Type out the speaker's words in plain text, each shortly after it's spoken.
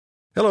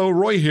Hello,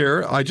 Roy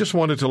here. I just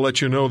wanted to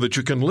let you know that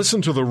you can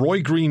listen to The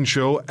Roy Green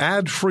Show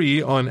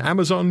ad-free on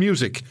Amazon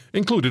Music,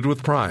 included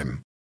with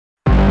Prime.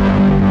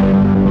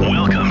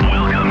 Welcome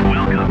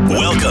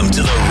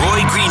to The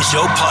Roy Green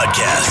Show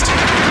podcast.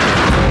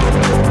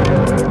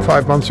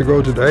 5 months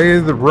ago today,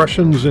 the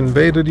Russians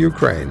invaded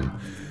Ukraine.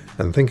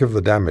 And think of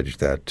the damage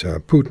that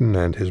Putin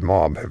and his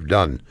mob have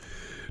done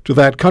to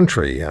that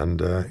country,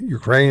 and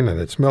Ukraine and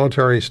its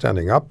military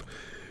standing up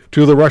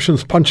to the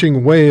Russians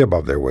punching way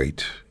above their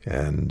weight.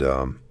 And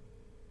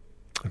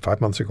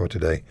 5 months ago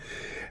today.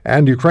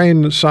 And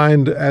Ukraine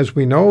signed, as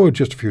we know,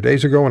 just a few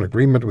days ago, an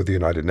agreement with the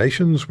United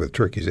Nations, with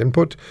Turkey's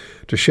input,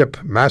 to ship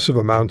massive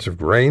amounts of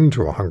grain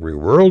to a hungry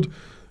world.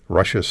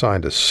 Russia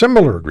signed a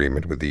similar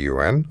agreement with the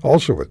UN,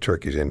 also with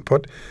Turkey's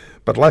input.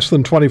 But less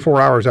than 24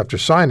 hours after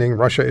signing,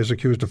 Russia is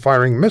accused of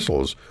firing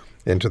missiles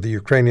into the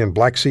Ukrainian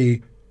Black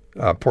Sea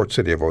port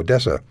city of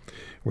Odessa,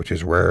 which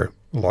is where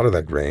a lot of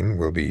that grain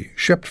will be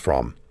shipped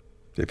from,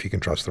 if you can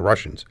trust the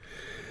Russians.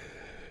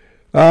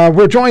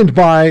 We're joined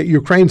by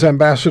Ukraine's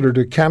ambassador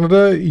to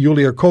Canada,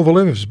 Yulia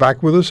Kovalev, is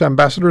back with us.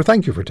 Ambassador,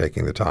 thank you for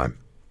taking the time.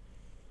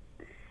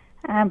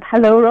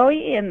 Hello,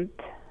 Roy, and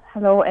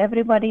hello,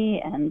 everybody.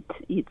 And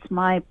it's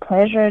my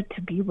pleasure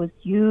to be with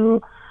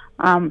you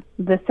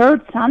the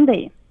third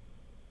Sunday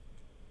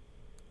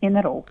in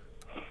a row.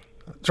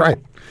 That's right.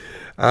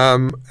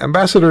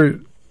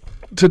 Ambassador,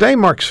 today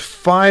marks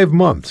 5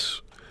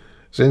 months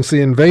since the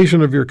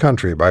invasion of your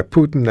country by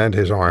Putin and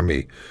his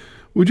army.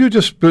 Would you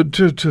just,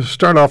 to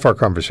start off our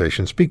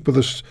conversation, speak with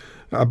us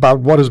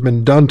about what has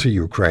been done to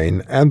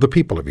Ukraine and the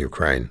people of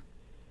Ukraine?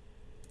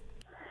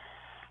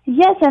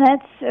 Yes, and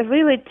it's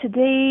really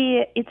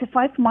today, it's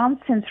 5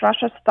 months since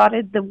Russia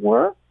started the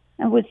war,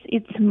 and with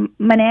its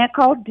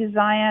maniacal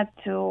desire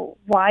to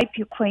wipe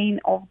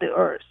Ukraine off the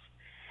earth.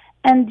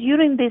 And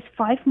during these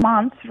 5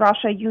 months,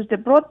 Russia used a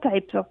broad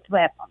types of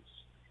weapons: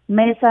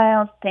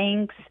 missiles,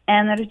 tanks,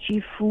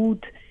 energy,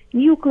 food,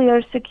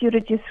 nuclear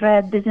security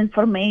threat,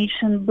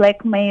 disinformation,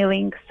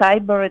 blackmailing,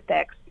 cyber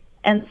attacks,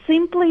 and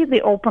simply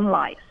the open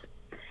lies.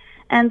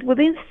 And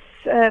within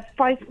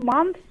 5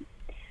 months,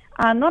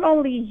 not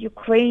only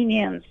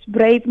Ukrainians,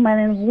 brave men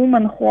and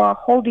women who are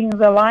holding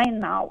the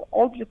line now,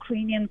 all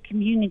Ukrainian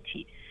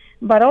community,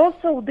 but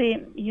also the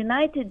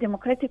united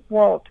democratic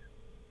world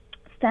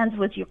stands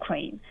with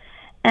Ukraine.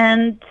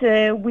 And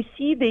we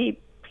see the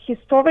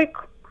historic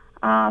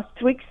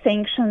strict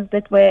sanctions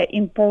that were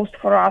imposed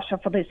for Russia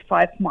for these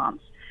 5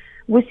 months.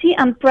 We see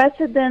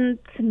unprecedented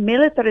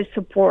military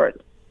support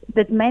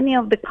that many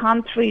of the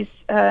countries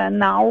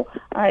now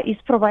is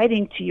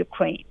providing to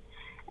Ukraine.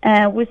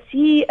 We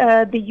see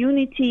the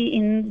unity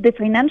in the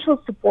financial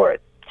support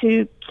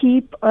to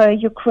keep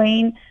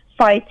Ukraine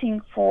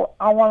fighting for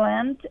our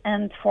land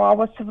and for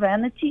our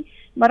sovereignty,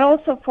 but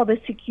also for the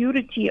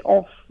security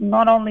of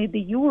not only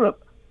the Europe,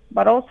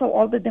 but also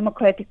all the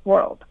democratic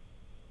world.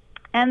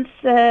 And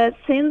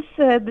since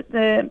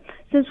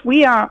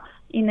we are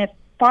in a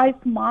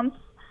 5 months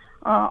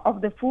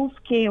of the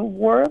full-scale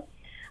war,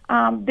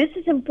 this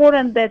is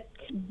important that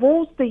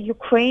both the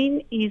Ukraine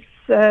is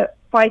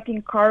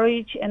fighting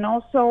courage, and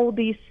also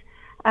this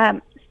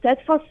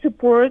steadfast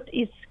support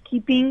is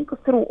keeping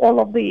through all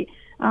of the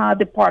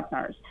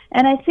partners.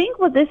 And I think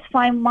with this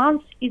 5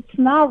 months, it's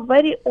now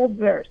very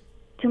obvious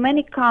to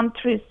many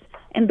countries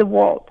in the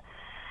world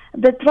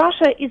that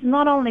Russia is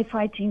not only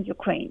fighting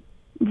Ukraine.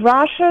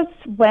 Russia's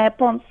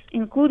weapons,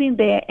 including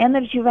their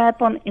energy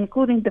weapon,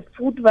 including the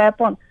food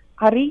weapon,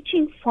 are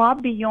reaching far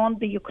beyond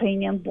the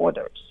Ukrainian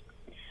borders.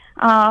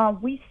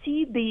 We see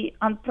the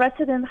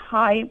unprecedented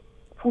high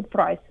food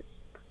prices,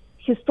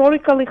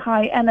 historically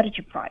high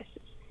energy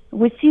prices.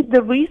 We see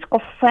the risk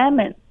of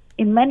famine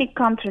in many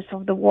countries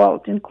of the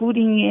world,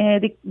 including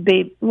the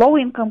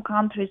low-income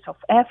countries of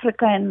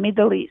Africa and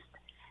Middle East.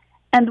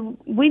 And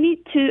we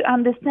need to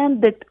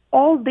understand that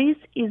all this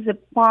is a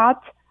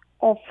part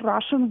of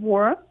Russian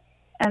war,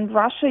 and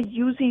Russia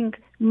using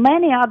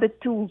many other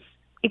tools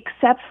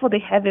except for the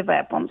heavy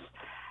weapons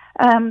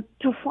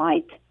to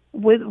fight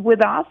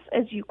with us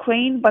as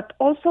Ukraine, but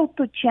also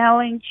to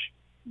challenge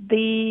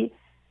the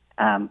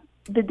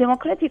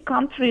democratic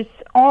countries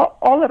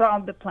all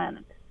around the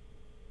planet.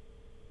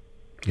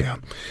 Yeah.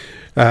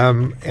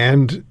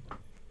 And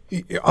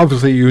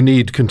obviously you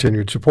need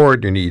continued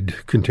support, you need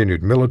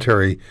continued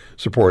military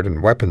support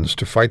and weapons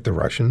to fight the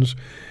Russians.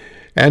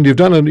 And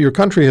your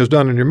country has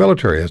done, and your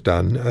military has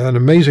done, an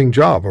amazing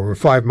job over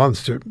 5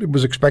 months. It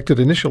was expected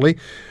initially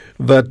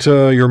that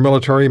your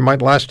military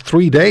might last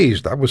 3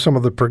 days. That was some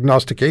of the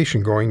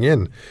prognostication going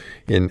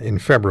in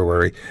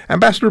February.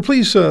 Ambassador,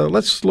 please,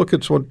 let's look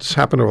at what's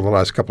happened over the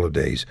last couple of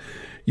days.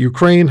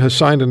 Ukraine has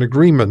signed an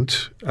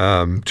agreement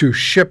to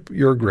ship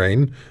your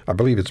grain. I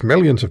believe it's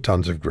millions of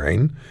tons of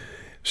grain.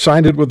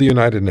 Signed it with the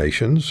United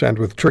Nations and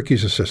with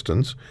Turkey's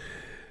assistance.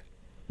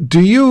 Do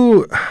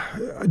you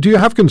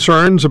have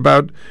concerns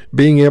about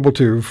being able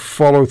to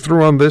follow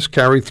through on this,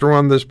 carry through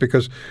on this?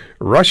 Because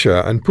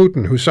Russia and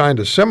Putin, who signed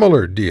a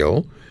similar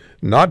deal,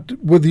 not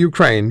with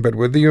Ukraine, but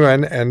with the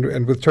UN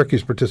and with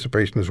Turkey's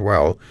participation as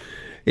well,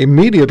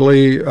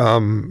 immediately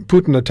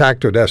Putin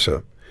attacked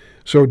Odessa.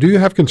 So do you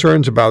have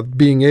concerns about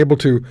being able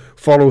to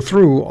follow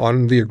through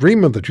on the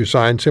agreement that you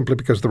signed simply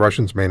because the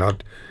Russians may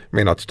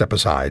not step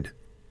aside?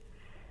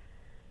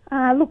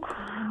 Look,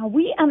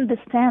 we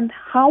understand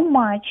how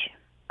much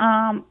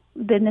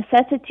the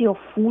necessity of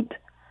food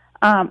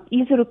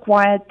is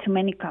required to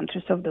many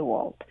countries of the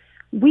world.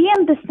 We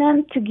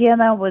understand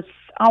together with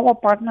our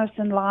partners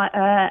and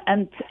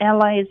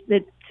allies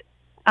that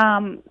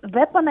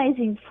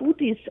weaponizing food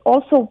is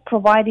also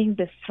providing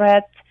the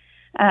threat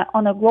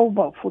on a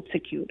global food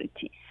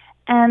security.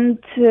 And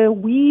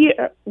we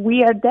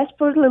are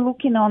desperately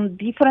looking on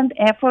different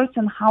efforts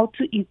on how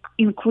to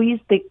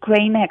increase the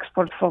grain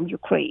export from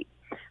Ukraine.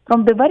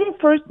 From the very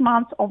first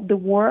month of the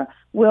war,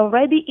 we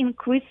already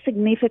increased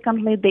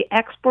significantly the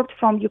export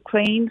from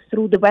Ukraine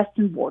through the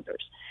western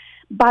borders.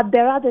 But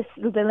there are the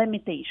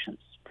limitations.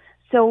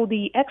 So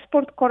the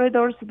export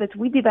corridors that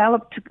we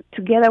developed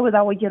together with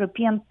our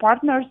European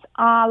partners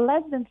are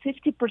less than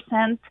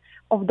 50%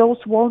 of those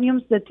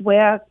volumes that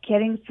we're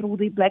carrying through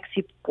the Black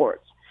Sea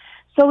ports.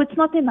 So it's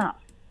not enough.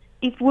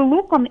 If we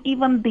look on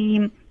even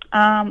the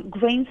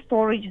grain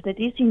storage that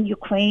is in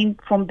Ukraine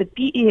from the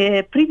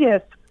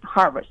previous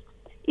harvest,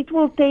 it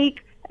will take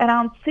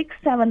around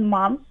 6-7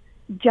 months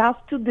just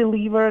to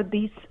deliver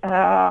this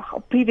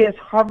previous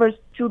harvest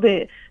to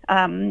the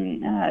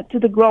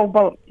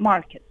global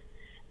market.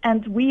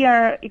 And we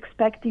are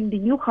expecting the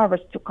new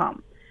harvest to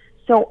come.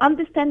 So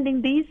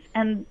understanding this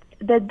and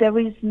that there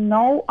is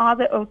no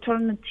other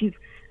alternative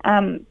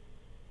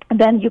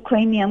than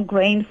Ukrainian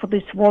grain for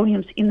these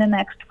volumes in the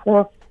next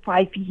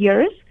 4-5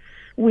 years,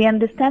 we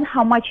understand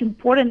how much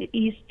important it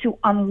is to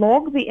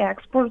unlock the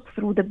exports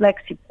through the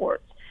Black Sea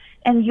ports.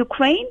 And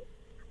Ukraine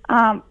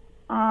have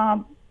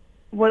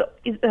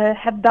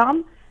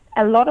done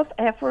a lot of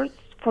efforts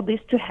for this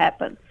to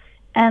happen.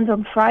 And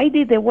on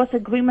Friday, there was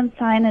agreement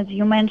signed, as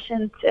you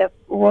mentioned,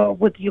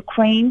 with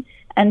Ukraine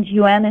and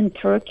UN and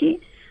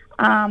Turkey,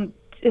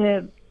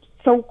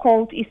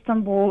 so-called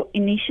Istanbul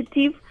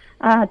Initiative,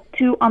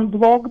 to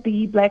unblock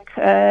the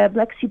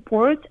Black Sea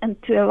port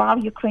and to allow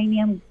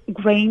Ukrainian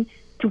grain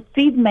to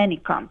feed many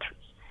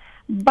countries.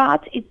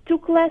 But it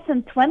took less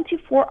than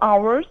 24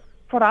 hours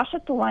for Russia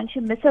to launch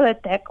a missile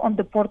attack on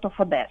the port of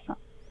Odessa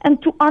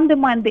and to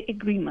undermine the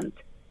agreement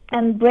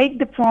and break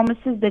the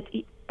promises that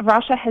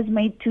Russia has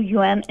made to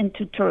UN and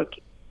to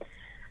Turkey.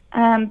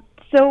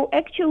 So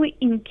actually,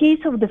 in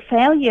case of the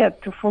failure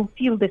to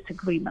fulfill this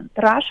agreement,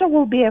 Russia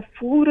will bear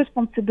full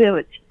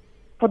responsibility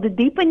for the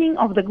deepening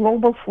of the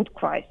global food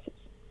crisis.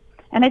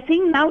 And I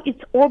think now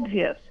it's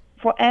obvious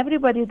for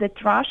everybody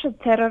that Russia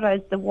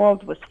terrorized the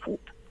world with food.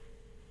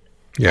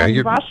 Yeah,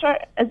 and Russia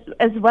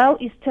as well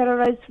is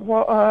terrorized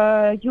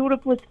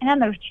Europe with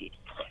energy.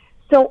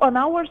 So on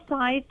our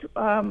side,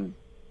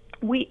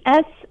 we,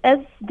 as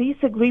this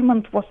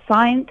agreement was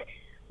signed,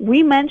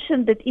 we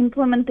mentioned that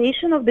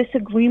implementation of this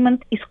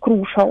agreement is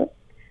crucial.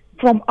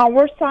 From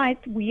our side,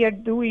 we are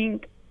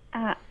doing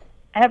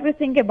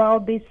everything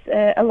about this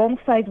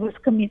alongside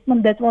with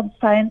commitment that was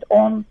signed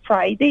on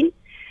Friday,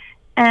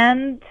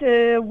 and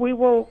we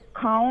will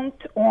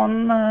count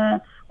on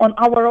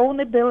our own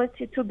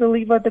ability to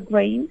deliver the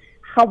grain.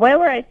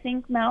 However, I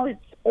think now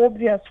it's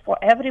obvious for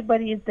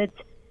everybody that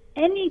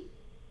any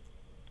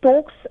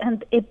talks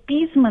and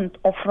appeasement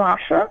of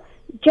Russia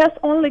just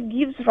only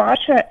gives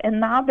Russia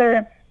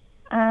another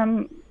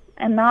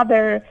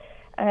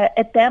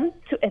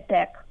attempt to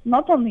attack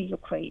not only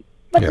Ukraine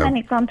but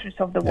many countries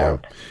of the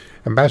world.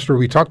 Ambassador,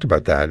 we talked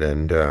about that,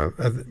 and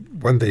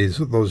when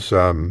those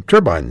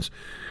turbines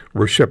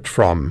were shipped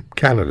from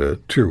Canada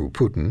to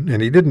Putin,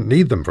 and he didn't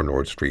need them for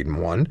Nord Stream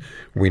 1,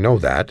 we know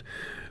that.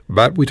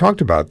 But we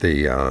talked about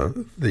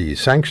the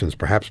sanctions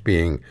perhaps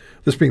being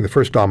the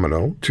first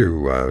domino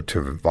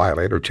to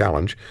violate or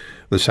challenge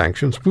the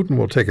sanctions. Putin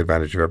will take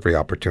advantage of every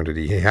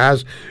opportunity he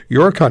has.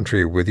 Your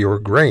country, with your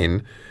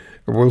grain,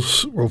 will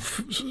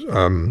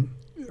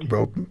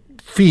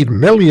feed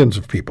millions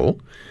of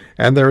people.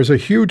 And there is a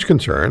huge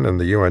concern, and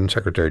the UN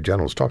Secretary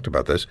General has talked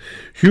about this,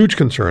 huge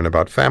concern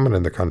about famine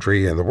in the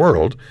country and the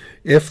world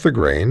if the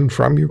grain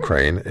from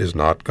Ukraine is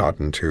not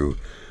gotten to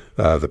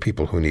the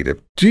people who need it.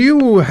 Do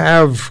you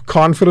have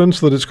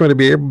confidence that it's going to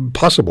be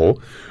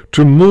possible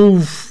to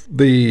move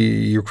the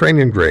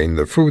Ukrainian grain,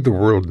 the food the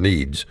world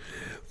needs,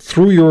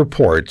 through your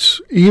ports,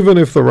 even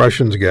if the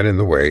Russians get in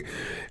the way?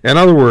 In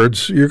other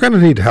words, you're going to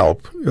need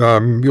help.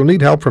 You'll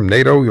need help from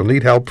NATO. You'll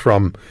need help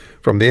from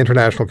the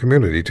international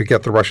community to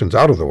get the Russians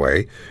out of the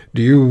way.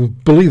 Do you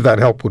believe that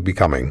help would be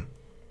coming?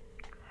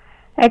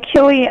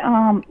 Actually,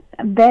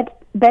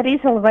 that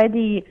is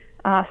already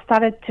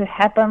started to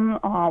happen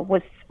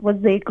with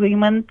the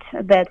agreement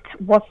that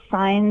was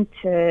signed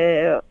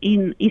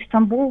in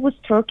Istanbul with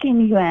Turkey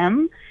and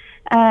UN.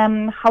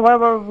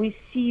 However, we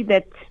see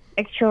that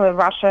actually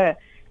Russia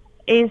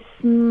is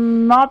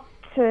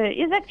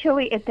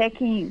actually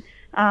attacking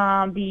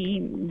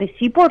the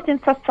seaport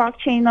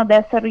infrastructure in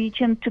Odessa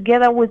region,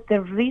 together with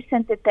the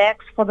recent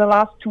attacks for the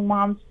last 2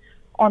 months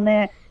on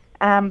a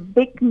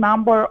big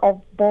number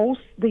of both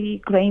the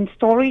grain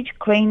storage,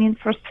 grain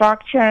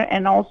infrastructure,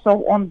 and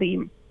also on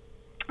the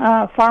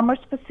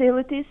farmers'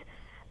 facilities.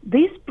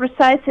 These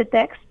precise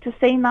attacks, to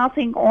say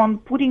nothing on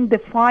putting the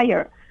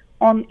fire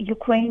on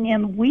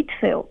Ukrainian wheat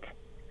fields,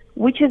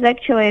 which is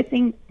actually, I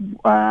think,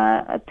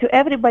 to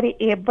everybody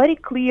a very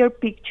clear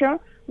picture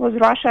what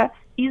Russia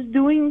is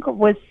doing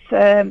with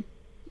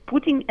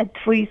putting at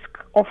risk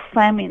of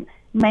famine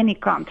many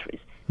countries.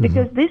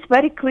 Because this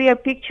very clear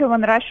picture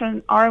when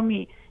Russian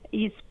army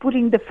is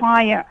putting the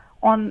fire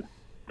on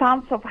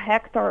tons of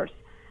hectares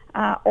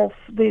of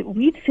the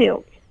wheat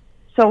fields,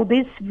 so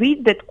this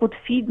wheat that could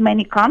feed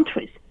many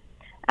countries,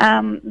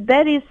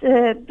 that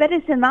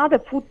is another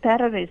food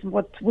terrorism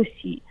what we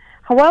see.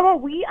 However,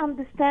 we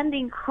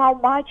understanding how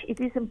much it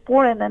is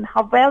important and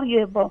how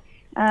valuable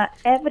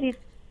every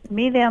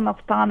million of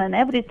ton and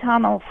every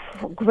ton of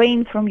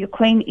grain from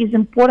Ukraine is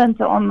important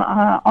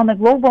on a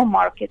global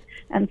market,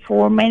 and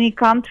for many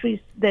countries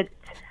that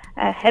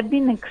have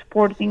been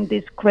exporting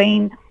this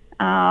grain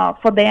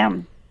for their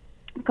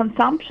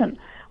consumption.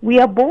 We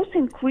are both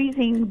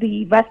increasing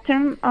the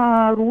western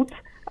route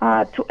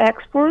to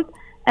export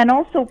and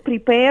also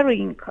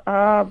preparing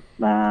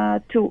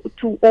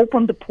to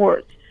open the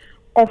ports.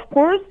 Of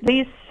course,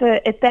 these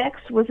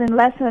attacks within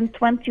less than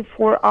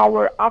 24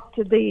 hours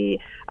after the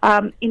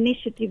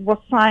initiative was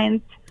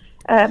signed,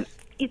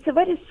 it's a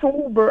very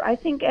sober. I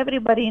think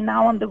everybody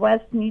now in the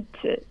West needs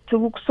to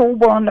look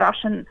sober on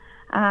Russian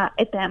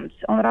attempts,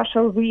 on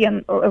Russian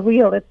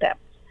real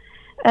attempts.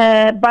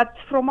 But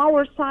from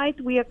our side,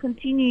 we are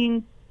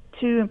continuing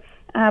to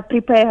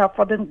prepare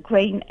for the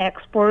grain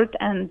export,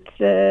 and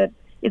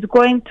it's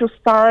going to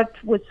start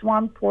with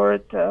one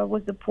port,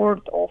 with the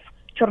port of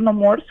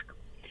Chernomorsk.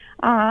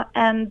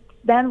 And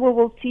then we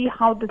will see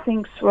how the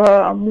things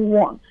move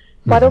on.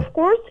 But of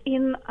course,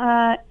 in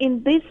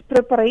this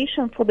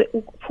preparation for the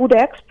food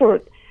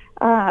export,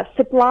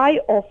 supply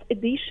of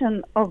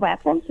addition of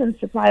weapons and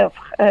supply of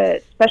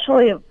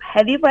especially of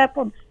heavy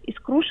weapons is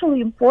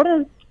crucially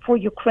important for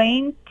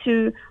Ukraine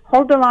to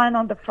hold the line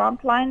on the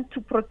front line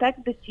to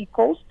protect the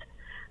seacoast.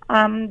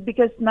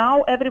 Because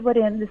now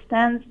everybody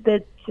understands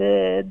that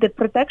the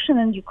protection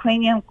and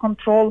Ukrainian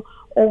control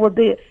over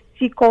the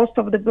seacoast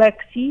of the Black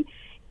Sea,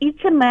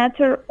 it's a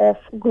matter of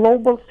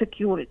global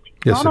security,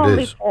 yes, not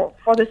only is.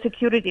 for the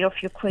security of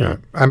Ukraine.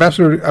 Yeah.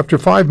 Ambassador, after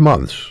 5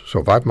 months,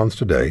 so 5 months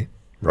today,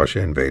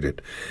 Russia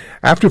invaded.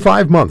 After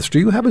 5 months, do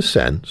you have a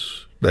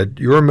sense that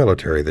your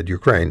military, that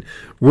Ukraine,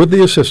 with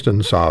the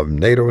assistance of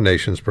NATO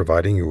nations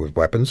providing you with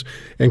weapons,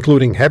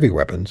 including heavy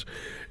weapons,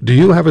 do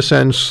you have a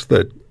sense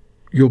that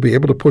you'll be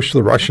able to push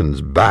the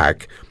Russians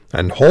back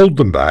and hold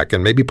them back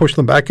and maybe push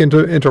them back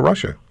into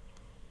Russia?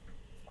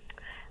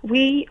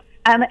 We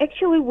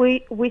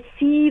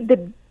see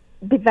the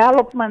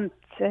development,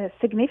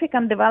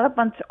 significant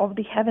development of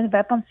the heavy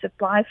weapon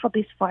supply for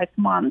these 5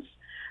 months.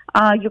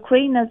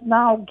 Ukraine is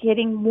now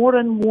getting more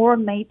and more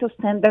NATO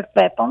standard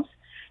weapons,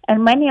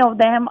 and many of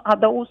them are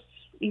those,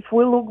 if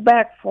we look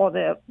back for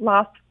the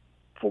last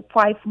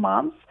 5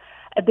 months,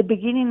 at the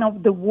beginning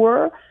of the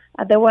war,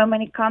 there were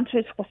many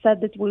countries who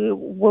said that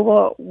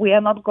we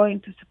are not going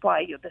to supply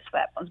you these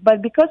weapons.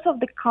 But because of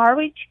the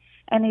courage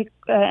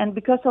and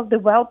because of the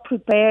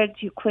well-prepared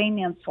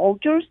Ukrainian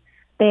soldiers,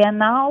 they are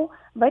now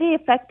very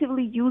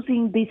effectively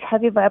using these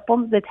heavy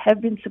weapons that have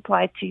been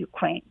supplied to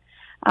Ukraine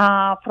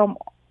from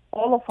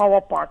all of our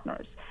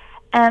partners.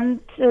 And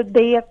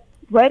they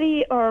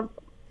are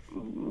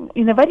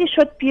in a very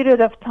short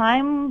period of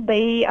time,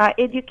 they are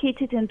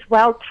educated and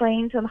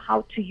well-trained on how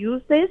to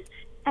use this,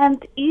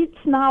 and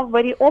it's now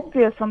very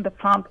obvious on the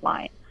front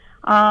line.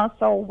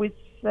 So with,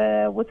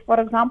 for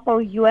example,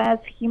 U.S.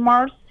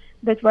 HIMARS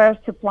that were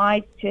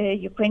supplied to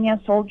Ukrainian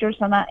soldiers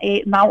and are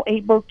now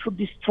able to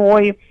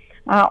destroy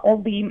all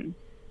the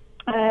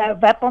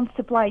weapon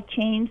supply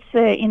chains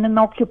in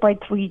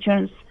unoccupied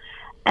regions,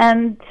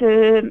 and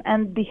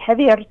the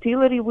heavy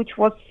artillery, which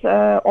was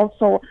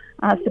also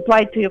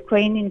supplied to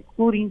Ukraine,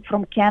 including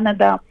from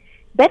Canada,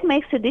 that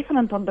makes a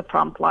difference on the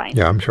front line.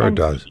 Yeah, I'm sure it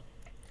does.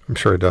 I'm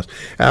sure it does.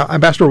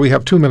 Ambassador, we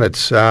have 2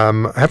 minutes.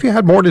 Have you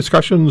had more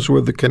discussions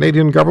with the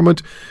Canadian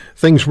government?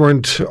 Things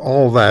weren't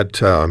all that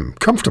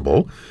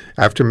comfortable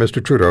after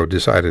Mr. Trudeau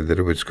decided that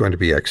it was going to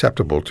be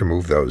acceptable to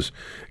move those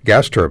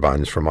gas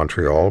turbines from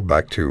Montreal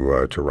back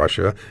to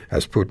Russia,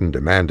 as Putin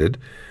demanded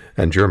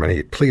and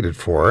Germany pleaded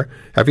for.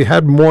 Have you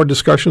had more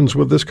discussions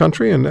with this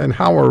country, and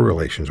how are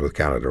relations with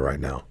Canada right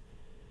now?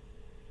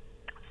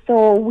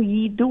 So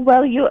we do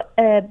value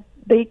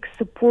big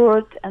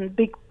support and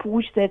big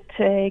push that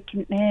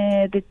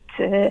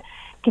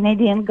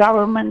Canadian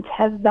government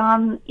has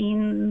done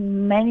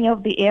in many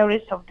of the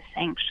areas of the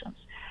sanctions.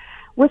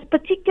 With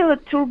particular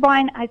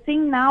turbine, I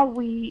think now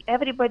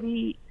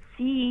everybody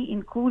see,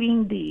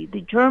 including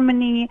the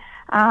Germany,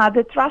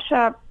 that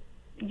Russia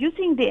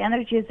using the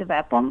energy as a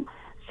weapon.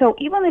 So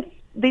even if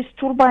this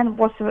turbine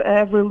was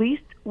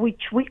released,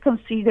 which we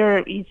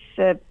consider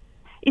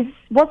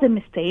was a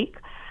mistake,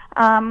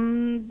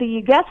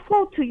 the gas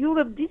flow to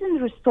Europe didn't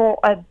restore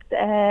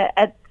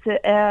at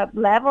a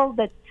level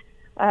that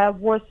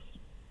was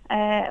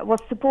was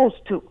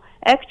supposed to.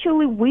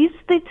 Actually, with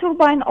the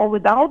turbine or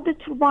without the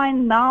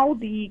turbine, now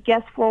the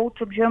gas flow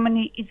to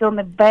Germany is on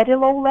a very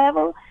low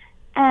level,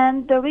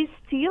 and there is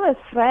still a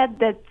threat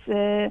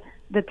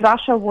that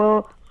Russia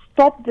will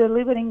stop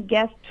delivering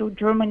gas to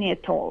Germany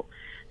at all.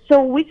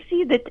 So we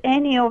see that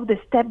any of the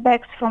step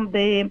backs from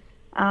the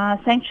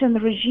sanction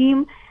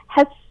regime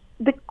has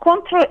the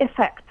contra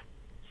effect.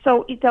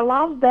 So it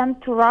allows then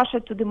to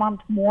Russia to demand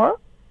more,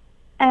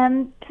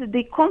 and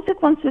the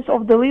consequences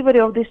of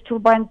delivery of this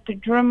turbine to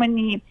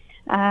Germany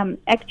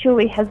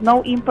actually has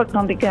no impact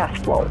on the gas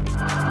flow.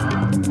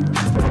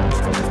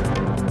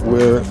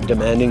 We're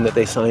demanding that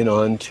they sign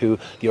on to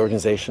the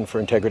Organization for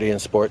Integrity in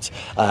Sports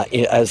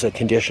as a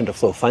condition to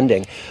flow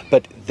funding.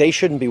 But they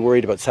shouldn't be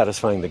worried about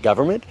satisfying the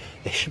government.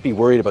 They should be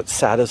worried about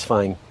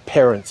satisfying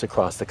parents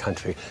across the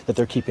country, that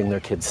they're keeping their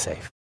kids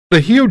safe. The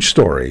huge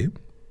story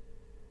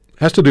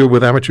has to do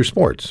with amateur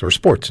sports, or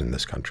sports in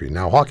this country.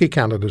 Now, Hockey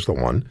Canada is the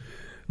one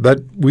that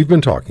we've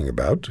been talking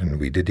about, and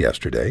we did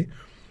yesterday.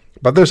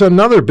 But there's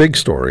another big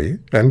story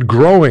and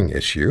growing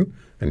issue,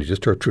 and you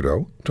just heard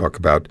Trudeau talk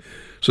about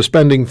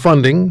suspending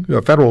funding,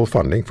 federal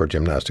funding for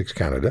Gymnastics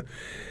Canada.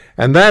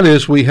 And that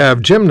is, we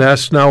have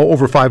gymnasts now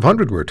over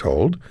 500, we're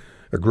told,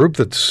 a group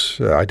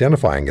that's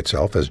identifying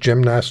itself as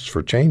Gymnasts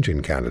for Change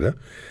in Canada,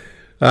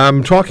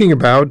 talking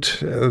about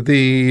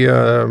the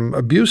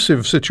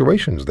abusive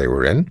situations they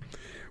were in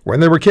when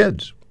they were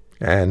kids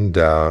and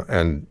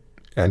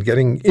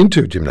getting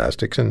into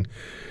gymnastics and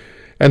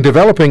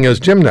developing as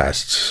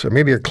gymnasts.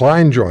 Amelia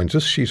Klein joins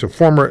us. She's a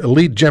former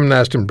elite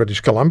gymnast in British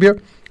Columbia.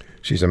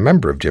 She's a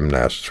member of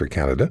Gymnasts for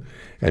Canada,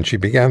 and she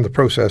began the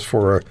process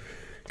for a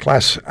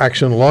class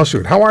action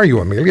lawsuit. How are you,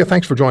 Amelia?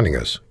 Thanks for joining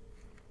us.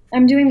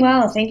 I'm doing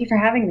well. Thank you for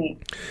having me.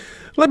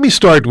 Let me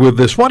start with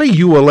this. What are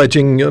you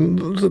alleging?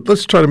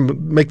 Let's try to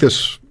make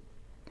this,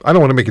 I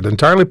don't want to make it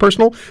entirely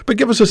personal, but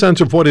give us a sense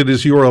of what it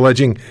is you're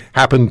alleging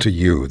happened to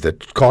you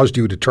that caused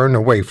you to turn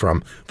away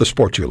from the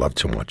sport you loved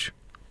so much.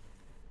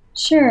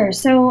 Sure.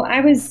 So I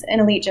was an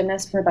elite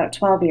gymnast for about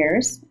 12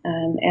 years.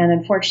 And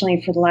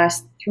unfortunately, for the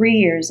last 3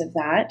 years of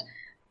that,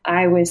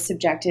 I was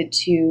subjected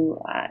to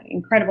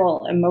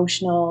incredible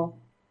emotional,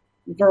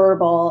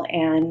 verbal,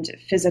 and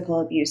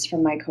physical abuse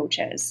from my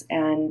coaches.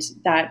 And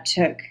that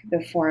took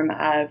the form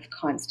of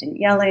constant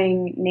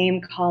yelling, name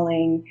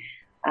calling.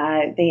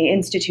 They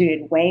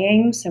instituted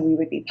weighing, so we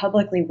would be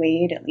publicly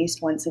weighed at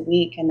least once a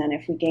week. And then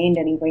if we gained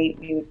any weight,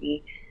 we would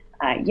be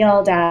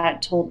yelled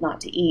at, told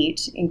not to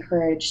eat,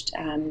 encouraged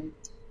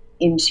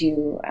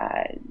into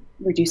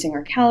reducing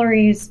our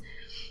calories.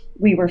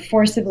 We were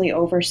forcibly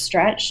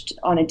overstretched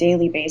on a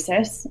daily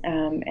basis.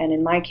 And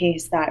in my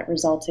case, that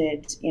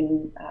resulted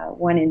in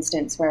one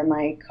instance where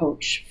my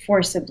coach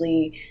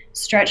forcibly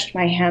stretched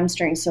my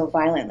hamstring so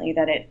violently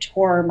that it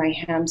tore my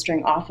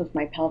hamstring off of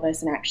my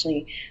pelvis and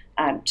actually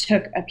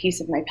took a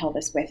piece of my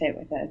pelvis with it,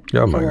 with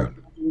a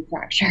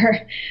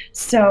fracture.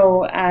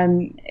 So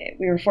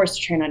we were forced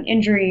to train on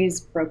injuries,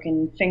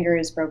 broken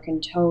fingers,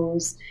 broken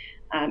toes.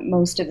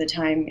 Most of the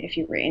time, if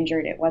you were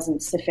injured, it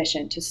wasn't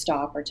sufficient to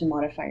stop or to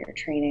modify your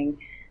training.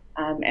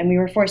 And we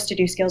were forced to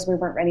do skills we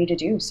weren't ready to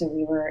do. So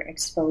we were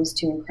exposed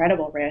to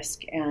incredible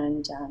risk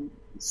and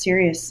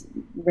serious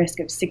risk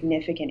of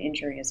significant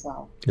injury as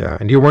well. Yeah,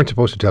 and you weren't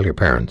supposed to tell your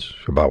parents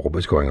about what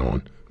was going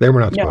on. They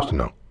were not supposed to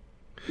know.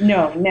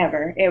 No,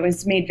 never. It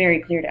was made very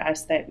clear to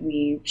us that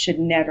we should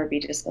never be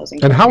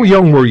disclosing. And how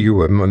young were you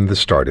when this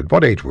started?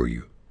 What age were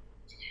you?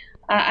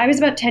 I was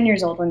about 10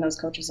 years old when those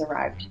coaches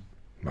arrived.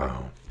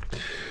 Wow.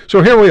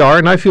 So here we are,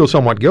 and I feel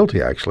somewhat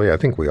guilty, actually. I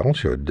think we all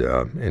should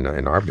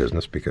in our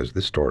business, because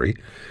this story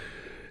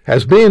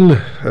has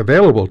been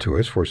available to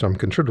us for some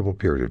considerable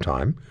period of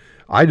time.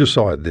 I just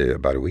saw it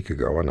about a week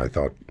ago, and I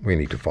thought we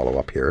need to follow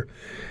up here.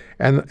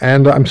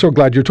 And I'm so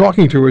glad you're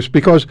talking to us,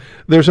 because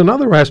there's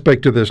another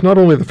aspect to this. Not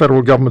only the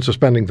federal government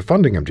suspending the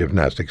funding of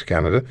Gymnastics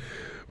Canada,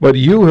 but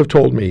you have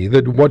told me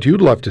that what you'd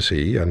love to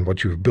see, and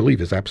what you believe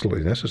is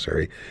absolutely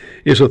necessary,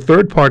 is a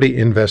third-party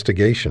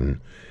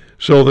investigation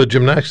so that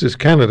Gymnastics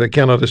Canada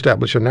cannot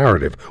establish a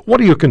narrative.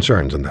 What are your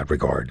concerns in that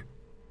regard?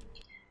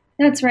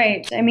 That's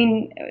right. I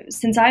mean,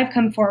 since I've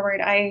come forward,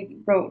 I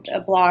wrote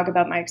a blog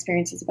about my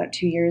experiences about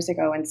 2 years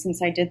ago. And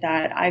since I did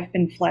that, I've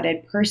been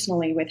flooded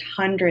personally with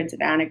hundreds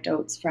of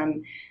anecdotes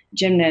from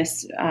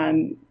gymnasts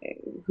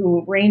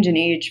who range in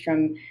age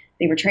from,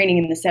 they were training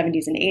in the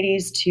 70s and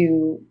 80s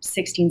to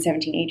 16,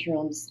 17,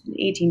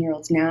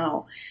 18-year-olds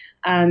now.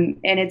 And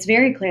it's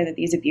very clear that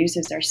these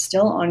abuses are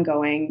still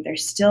ongoing. They're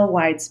still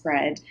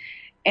widespread.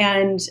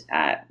 And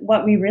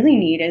what we really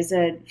need is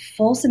a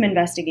fulsome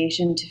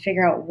investigation to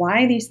figure out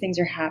why these things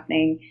are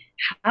happening,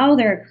 how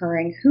they're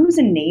occurring, who's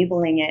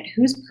enabling it,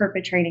 who's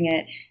perpetrating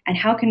it, and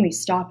how can we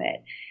stop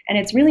it. And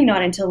it's really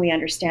not until we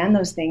understand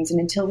those things and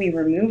until we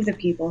remove the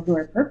people who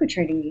are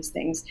perpetrating these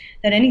things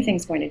that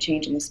anything's going to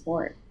change in the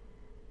sport.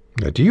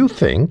 Now, do you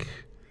think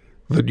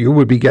that you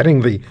would be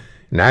getting the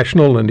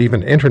national and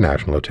even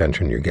international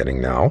attention you're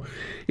getting now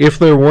if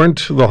there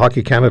weren't the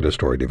Hockey Canada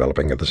story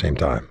developing at the same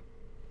time?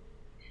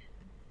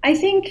 I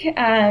think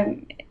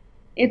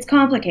It's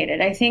complicated.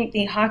 I think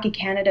the Hockey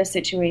Canada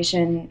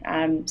situation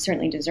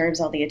certainly deserves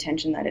all the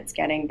attention that it's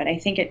getting, but I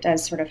think it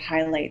does sort of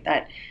highlight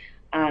that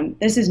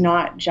this is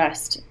not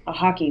just a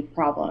hockey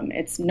problem.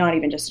 It's not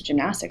even just a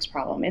gymnastics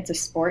problem. It's a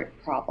sport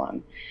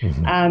problem.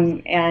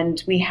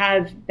 And we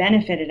have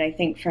benefited, I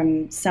think,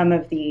 from some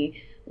of the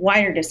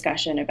wider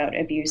discussion about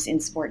abuse in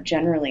sport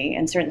generally,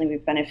 and certainly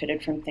we've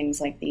benefited from things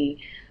like the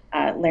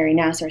Larry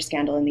Nassar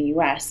scandal in the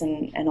U.S.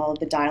 and all of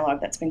the dialogue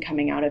that's been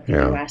coming out of the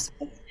U.S.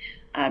 with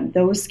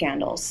those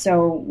scandals.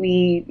 So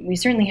we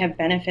certainly have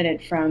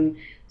benefited from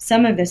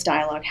some of this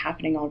dialogue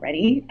happening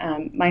already.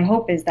 My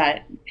hope is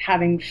that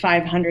having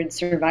 500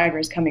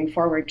 survivors coming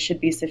forward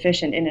should be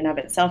sufficient in and of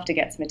itself to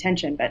get some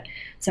attention, but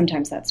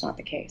sometimes that's not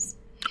the case.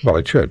 Well,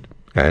 it should,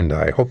 and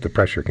I hope the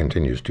pressure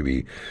continues to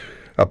be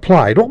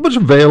applied. What was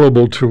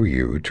available to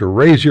you to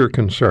raise your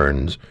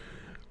concerns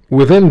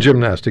within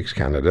Gymnastics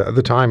Canada at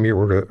the time you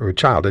were a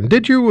child? And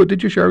did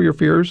you share your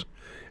fears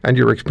and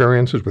your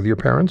experiences with your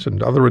parents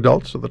and other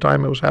adults at the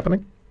time it was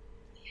happening?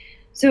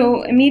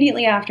 So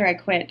immediately after I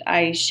quit,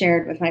 I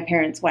shared with my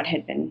parents what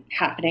had been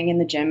happening in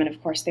the gym, and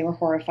of course they were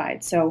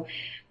horrified. So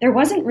there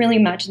wasn't really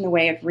much in the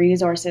way of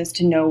resources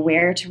to know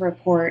where to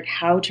report,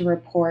 how to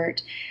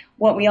report.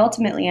 What we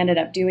ultimately ended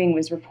up doing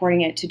was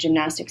reporting it to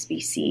Gymnastics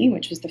BC,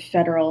 which was the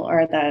federal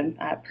or the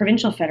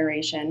provincial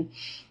federation.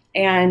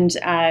 And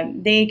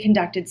they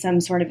conducted some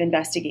sort of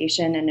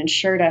investigation and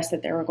assured us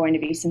that there were going to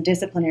be some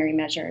disciplinary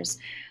measures.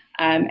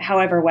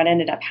 However, what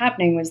ended up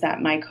happening was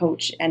that my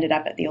coach ended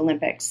up at the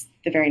Olympics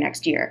the very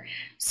next year.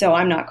 So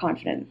I'm not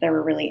confident that there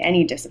were really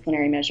any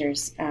disciplinary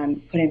measures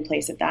put in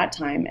place at that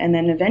time. And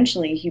then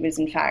eventually he was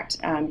in fact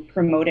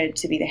promoted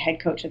to be the head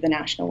coach of the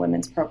national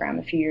women's program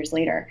a few years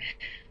later.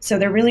 So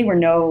there really were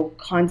no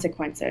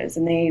consequences,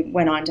 and they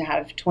went on to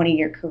have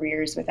 20-year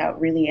careers without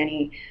really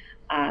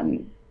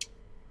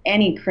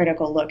any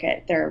critical look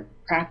at their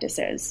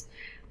practices.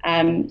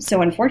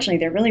 So unfortunately,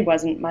 there really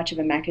wasn't much of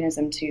a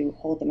mechanism to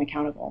hold them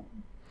accountable.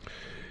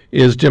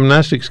 Is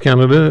Gymnastics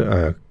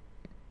Canada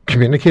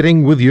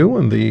communicating with you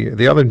and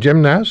the other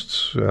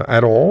gymnasts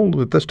at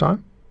all at this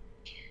time?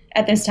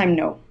 At this time,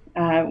 no.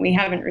 We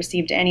haven't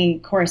received any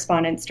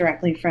correspondence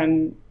directly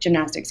from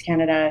Gymnastics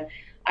Canada,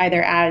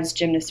 either as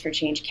Gymnasts for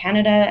Change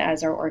Canada,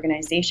 as our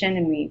organization,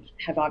 and we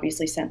have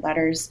obviously sent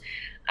letters.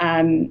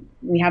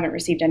 We haven't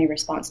received any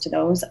response to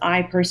those.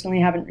 I personally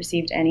haven't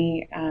received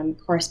any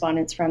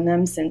correspondence from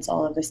them since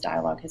all of this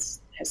dialogue has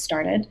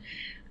started,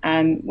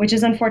 which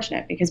is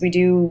unfortunate because we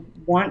do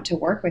want to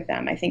work with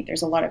them. I think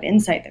there's a lot of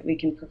insight that we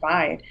can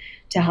provide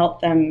to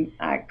help them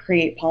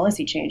create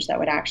policy change that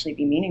would actually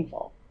be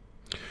meaningful.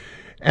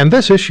 And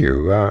this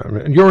issue,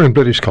 you're in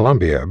British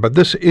Columbia, but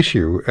this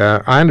issue,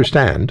 I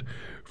understand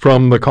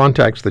from the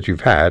contacts that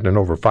you've had, and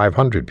over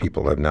 500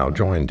 people have now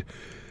joined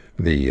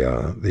the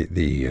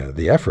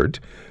effort.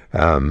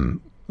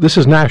 This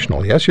is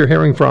national, yes? You're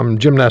hearing from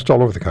gymnasts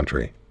all over the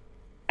country.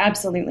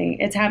 Absolutely.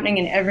 It's happening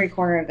in every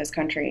corner of this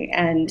country.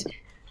 And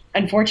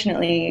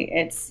unfortunately,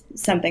 it's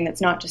something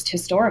that's not just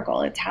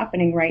historical. It's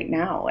happening right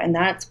now. And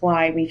that's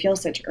why we feel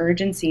such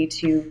urgency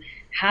to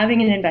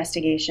having an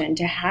investigation,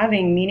 to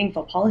having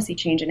meaningful policy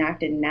change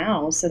enacted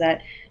now so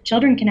that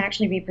children can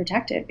actually be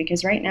protected.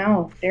 Because right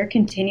now, they're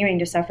continuing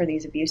to suffer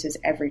these abuses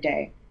every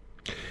day.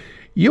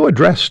 You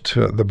addressed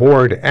the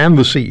board and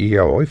the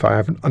CEO, if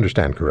I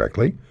understand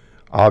correctly,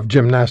 of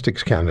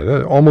Gymnastics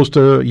Canada almost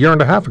a year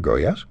and a half ago,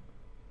 yes?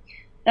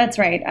 That's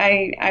right.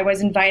 I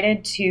was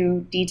invited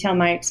to detail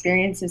my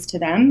experiences to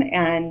them,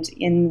 and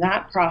in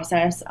that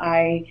process,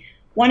 I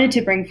wanted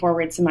to bring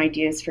forward some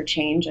ideas for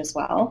change as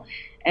well.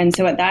 And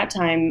so at that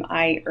time,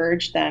 I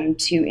urged them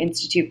to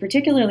institute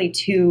particularly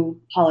two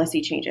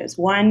policy changes.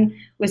 One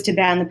was to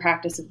ban the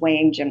practice of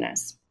weighing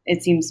gymnasts.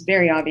 It seems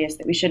very obvious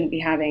that we shouldn't be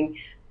having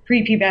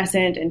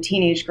prepubescent and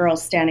teenage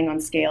girls standing on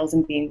scales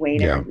and being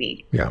weighed every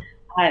week. Yeah.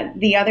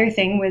 The other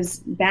thing was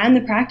ban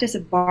the practice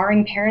of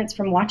barring parents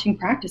from watching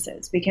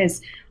practices,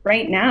 because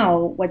right now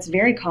what's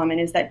very common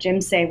is that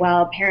gyms say,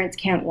 well, parents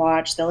can't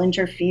watch, they'll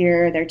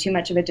interfere, they're too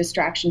much of a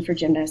distraction for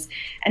gymnasts,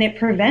 and it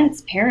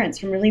prevents parents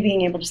from really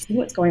being able to see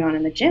what's going on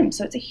in the gym.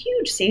 So it's a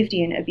huge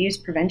safety and abuse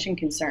prevention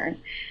concern.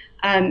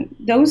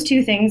 Those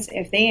two things,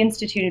 if they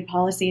instituted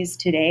policies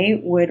today,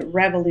 would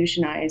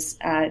revolutionize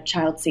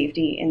child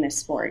safety in this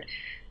sport.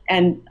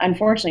 And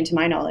unfortunately, to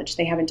my knowledge,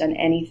 they haven't done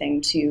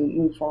anything to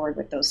move forward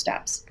with those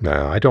steps.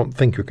 No, I don't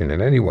think you can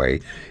in any way.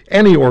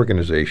 Any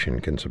organization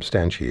can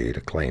substantiate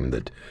a claim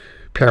that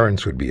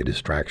parents would be a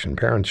distraction.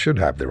 Parents should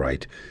have the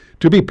right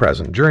to be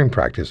present during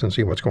practice and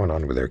see what's going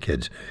on with their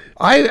kids.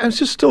 I was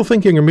just still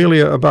thinking,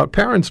 Amelia, about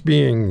parents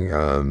being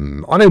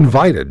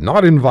uninvited,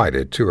 not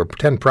invited to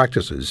attend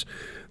practices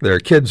their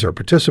kids are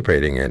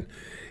participating in.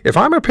 If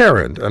I'm a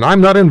parent and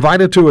I'm not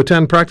invited to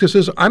attend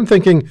practices, I'm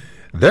thinking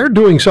they're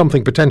doing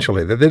something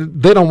potentially that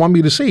they don't want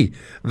me to see.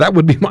 That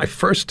would be my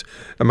first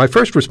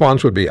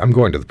response would be, I'm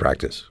going to the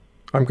practice.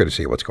 I'm going to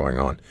see what's going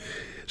on.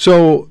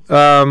 So,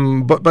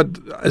 but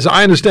as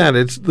I understand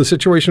it, the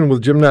situation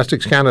with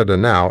Gymnastics Canada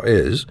now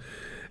is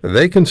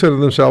They consider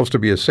themselves to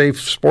be a safe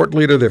sport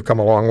leader. They've come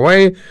a long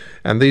way,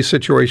 and these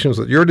situations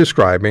that you're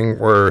describing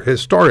were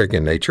historic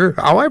in nature.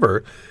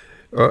 However,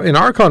 in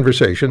our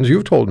conversations,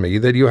 you've told me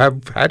that you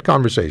have had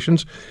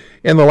conversations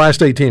in the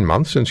last 18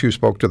 months since you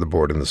spoke to the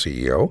board and the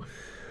CEO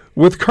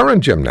with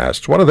current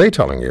gymnasts. What are they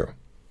telling you?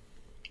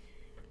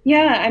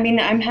 Yeah, I mean,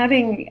 I'm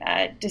having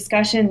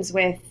discussions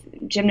with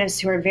gymnasts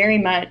who are very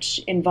much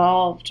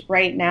involved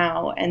right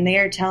now, and they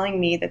are telling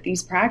me that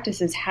these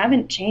practices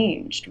haven't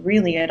changed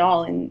really at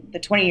all in the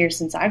 20 years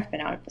since I've been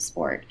out of the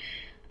sport.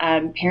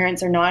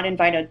 Parents are not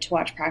invited to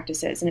watch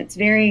practices, and it's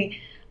very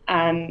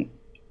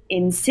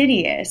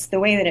insidious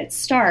the way that it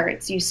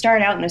starts. You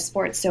start out in a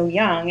sport so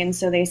young, and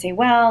so they say,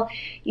 well,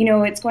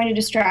 it's going to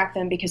distract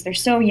them because they're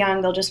so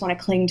young, they'll just want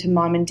to cling to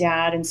mom and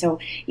dad, and so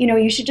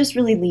you should just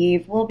really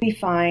leave, we'll be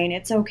fine,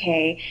 it's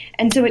okay.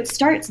 And so it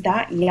starts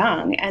that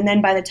young, and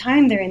then by the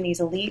time they're in these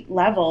elite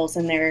levels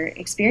and they're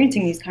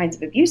experiencing these kinds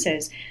of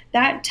abuses,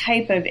 that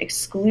type of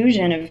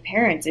exclusion of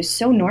parents is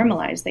so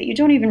normalized that you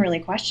don't even really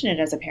question it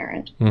as a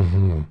parent.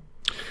 Mm-hmm.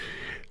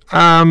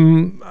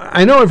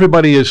 I know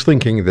everybody is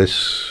thinking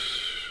this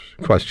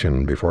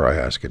question before I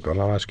ask it, but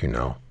I'll ask you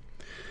now.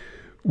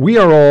 We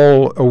are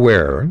all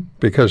aware,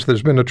 because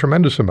there's been a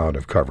tremendous amount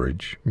of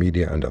coverage,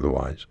 media and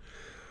otherwise,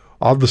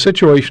 of the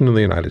situation in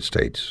the United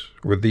States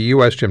with the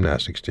U.S.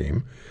 gymnastics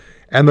team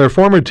and their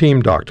former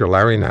team doctor,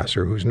 Larry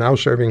Nassar, who's now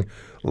serving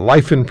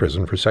life in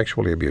prison for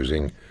sexually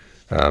abusing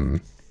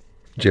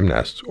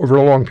gymnasts over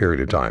a long period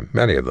of time,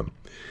 many of them.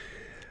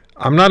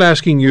 I'm not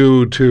asking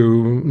you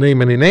to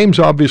name any names,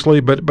 obviously,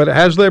 but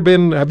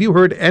have you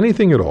heard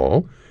anything at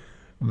all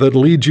that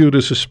leads you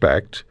to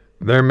suspect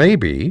there may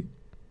be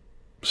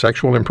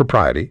sexual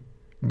impropriety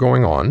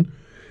going on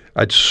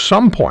at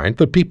some point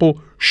that people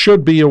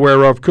should be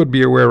aware of, could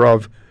be aware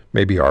of,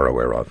 maybe are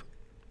aware of?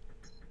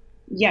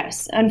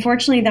 Yes.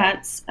 Unfortunately,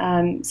 that's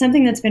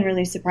something that's been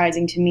really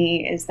surprising to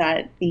me, is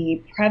that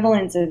the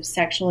prevalence of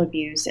sexual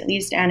abuse, at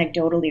least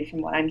anecdotally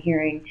from what I'm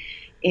hearing,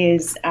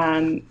 is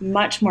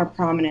much more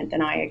prominent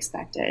than I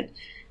expected.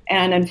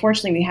 And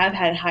unfortunately, we have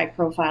had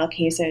high-profile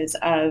cases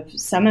of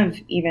some of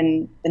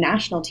even the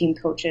national team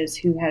coaches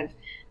who have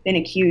been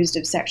accused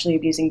of sexually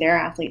abusing their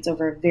athletes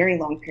over a very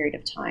long period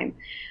of time.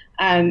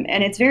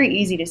 And it's very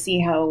easy to see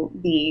how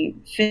the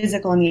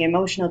physical and the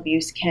emotional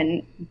abuse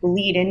can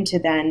bleed into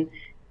then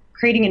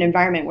creating an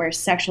environment where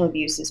sexual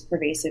abuse is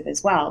pervasive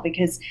as well,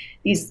 because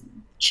these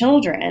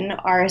children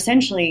are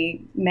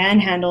essentially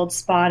manhandled,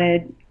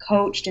 spotted,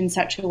 coached in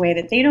such a way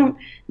that they don't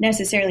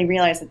necessarily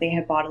realize that they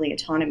have bodily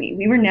autonomy.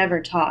 We were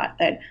never taught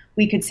that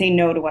we could say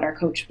no to what our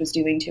coach was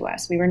doing to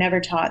us. We were never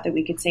taught that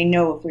we could say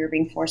no if we were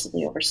being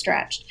forcibly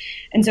overstretched.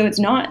 And so it's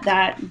not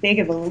that big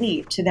of a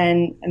leap to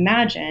then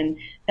imagine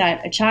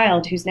that a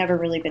child who's never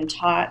really been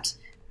taught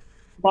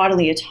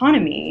bodily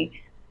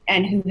autonomy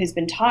and who has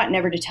been taught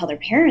never to tell their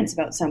parents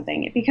about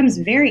something, it becomes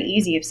very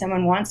easy if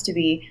someone wants to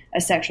be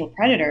a sexual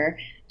predator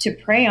to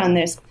prey on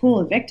this pool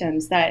of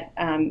victims that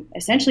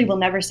essentially will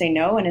never say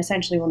no and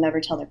essentially will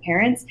never tell their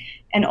parents.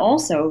 And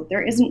also,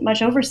 there isn't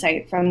much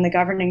oversight from the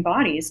governing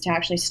bodies to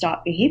actually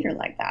stop behavior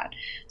like that.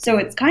 So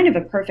it's kind of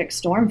a perfect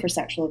storm for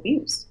sexual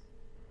abuse.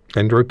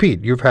 And to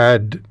repeat, you've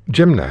had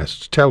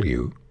gymnasts tell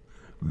you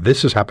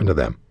this has happened to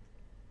them.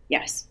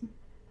 Yes.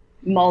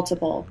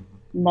 Multiple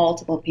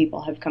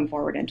people have come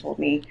forward and told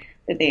me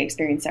that they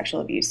experienced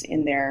sexual abuse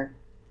in their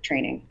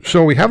training.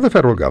 So we have the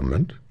federal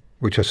government,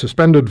 which has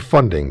suspended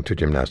funding to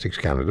Gymnastics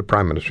Canada.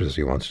 Prime Minister says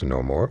he wants to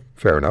know more.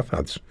 Fair enough.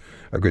 That's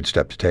a good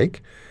step to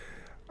take.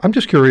 I'm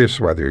just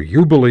curious whether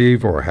you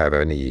believe or have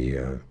any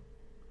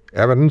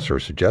evidence or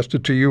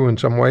suggested to you in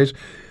some ways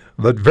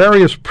that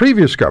various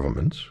previous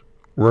governments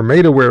were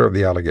made aware of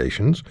the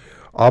allegations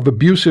of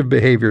abusive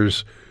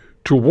behaviors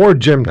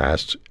toward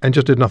gymnasts and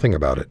just did nothing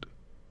about it.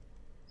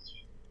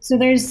 So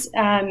there's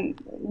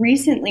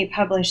recently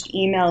published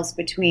emails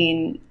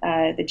between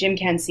the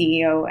GymCan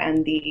CEO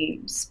and the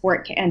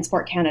Sport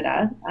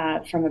Canada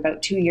from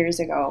about 2 years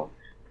ago,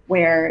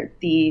 where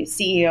the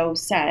CEO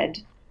said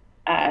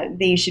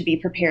they should be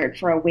prepared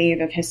for a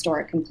wave of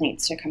historic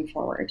complaints to come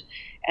forward.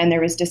 And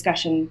there was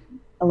discussion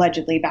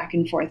allegedly back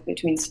and forth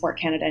between Sport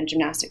Canada and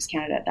Gymnastics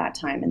Canada at that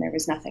time, and there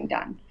was nothing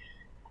done.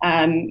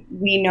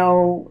 We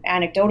know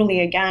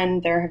anecdotally,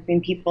 again, there have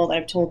been people that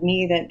have told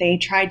me that they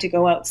tried to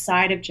go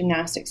outside of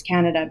Gymnastics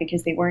Canada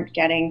because they weren't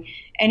getting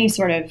any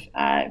sort of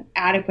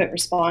adequate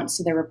response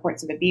to their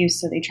reports of abuse.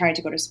 So they tried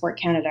to go to Sport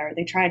Canada or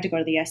they tried to go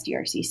to the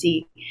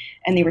SDRCC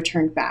and they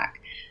returned back.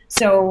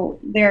 So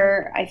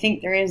I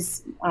think there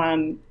is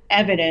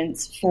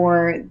evidence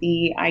for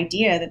the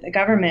idea that the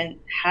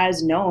government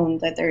has known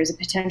that there is a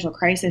potential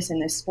crisis in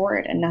this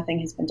sport and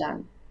nothing has been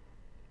done.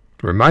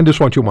 Remind us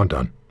what you want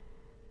done.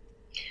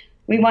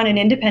 We want an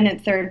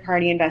independent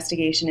third-party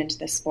investigation into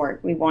the sport.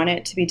 We want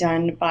it to be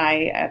done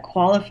by a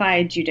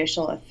qualified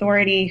judicial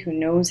authority who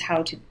knows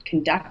how to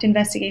conduct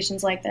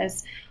investigations like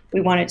this. We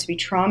want it to be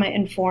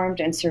trauma-informed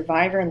and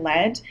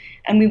survivor-led,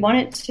 and we want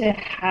it to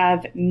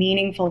have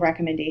meaningful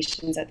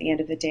recommendations at the end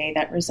of the day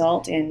that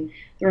result in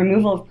the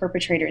removal of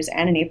perpetrators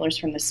and enablers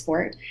from the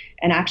sport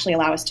and actually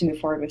allow us to move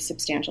forward with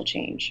substantial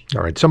change.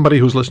 All right, somebody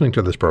who's listening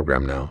to this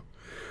program now,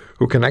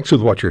 who connects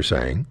with what you're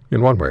saying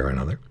in one way or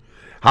another,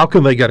 how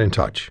can they get in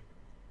touch?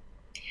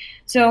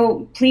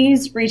 So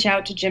please reach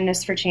out to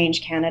Gymnasts for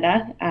Change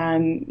Canada.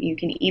 You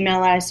can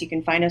email us. You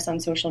can find us on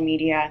social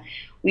media.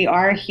 We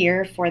are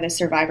here for the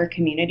survivor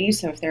community.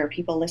 So if there are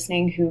people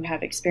listening who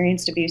have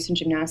experienced abuse in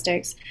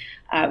gymnastics,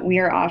 we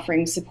are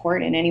offering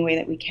support in any way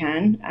that we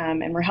can.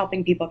 And we're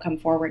helping people come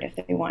forward if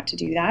they want to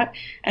do that.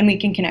 And we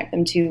can connect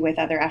them too with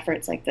other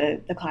efforts like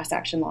the class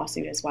action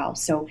lawsuit as well.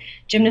 So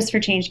Gymnasts for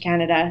Change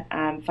Canada,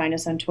 find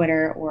us on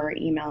Twitter or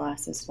email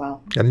us as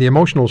well. And the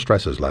emotional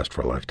stresses last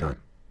for a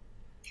lifetime.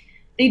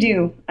 They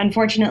do.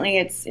 Unfortunately,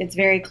 it's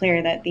very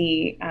clear that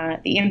the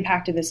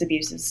impact of this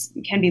abuse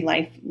can be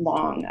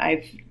lifelong.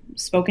 I've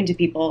spoken to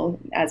people,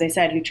 as I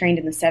said, who trained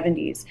in the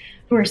 70s,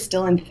 who are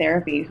still in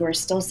therapy, who are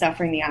still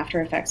suffering the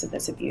after effects of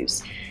this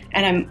abuse.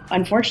 And I'm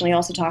unfortunately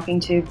also talking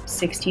to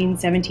 16,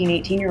 17,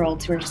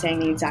 18-year-olds who are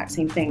saying the exact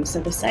same thing. So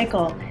the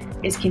cycle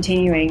is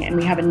continuing, and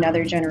we have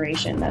another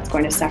generation that's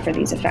going to suffer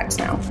these effects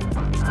now.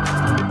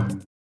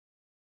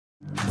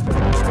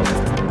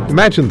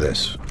 Imagine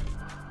this.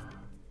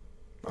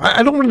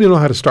 I don't really know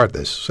how to start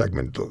this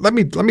segment. Let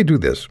me do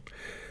this.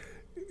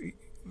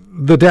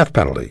 The death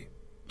penalty.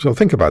 So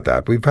think about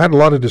that. We've had a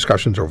lot of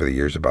discussions over the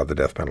years about the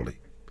death penalty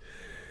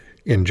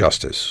in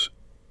justice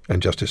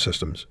and justice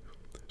systems.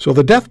 So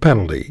the death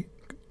penalty,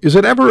 is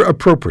it ever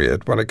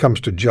appropriate when it comes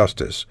to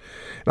justice?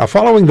 Now,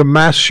 following the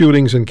mass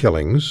shootings and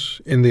killings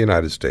in the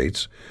United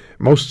States,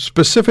 most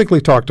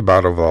specifically talked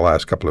about over the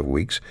last couple of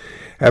weeks,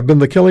 have been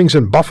the killings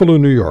in Buffalo,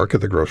 New York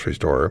at the grocery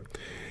store,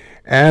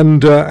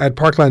 and at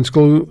Parkland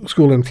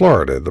School in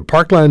Florida. The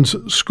Parkland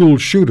school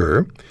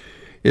shooter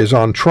is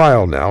on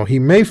trial now. He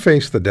may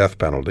face the death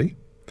penalty.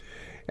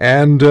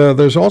 And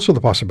there's also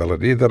the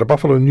possibility that a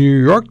Buffalo,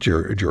 New York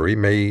jury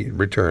may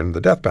return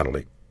the death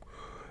penalty.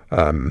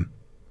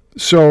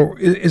 So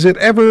is it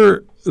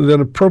ever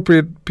an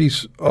appropriate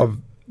piece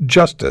of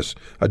justice,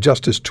 a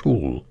justice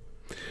tool?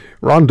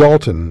 Ron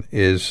Dalton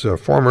is a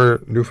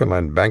former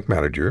Newfoundland bank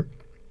manager.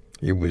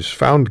 He was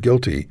found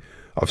guilty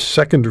of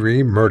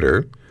second-degree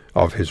murder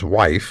of his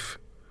wife.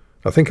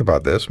 Now think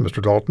about this.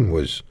 Mr. Dalton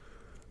was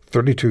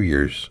 32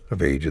 years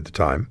of age at the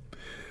time.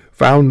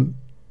 Found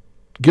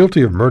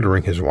guilty of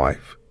murdering his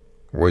wife.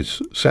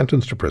 Was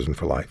sentenced to prison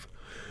for life.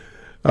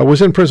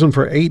 Was in prison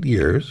for 8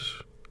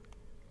 years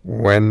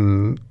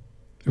when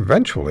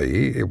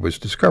eventually it was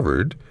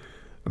discovered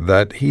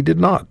that he did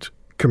not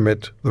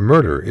commit the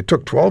murder. It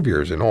took 12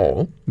 years in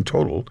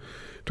total,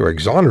 to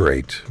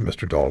exonerate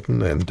Mr.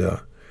 Dalton, and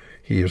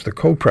he is the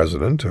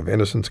co-president of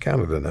Innocence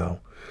Canada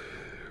now.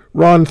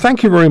 Ron,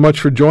 thank you very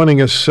much for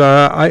joining us.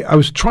 I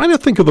was trying to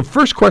think of the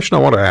first question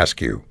I want to ask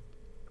you.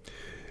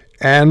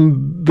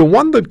 And the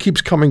one that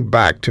keeps coming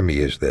back to me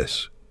is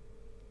this.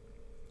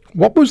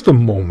 What was the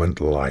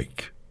moment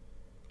like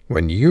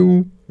when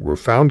you were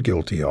found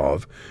guilty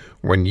of,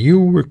 when you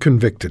were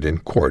convicted in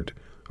court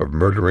of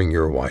murdering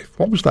your wife?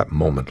 What was that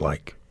moment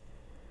like?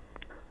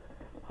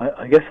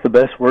 I guess the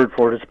best word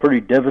for it is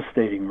pretty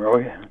devastating,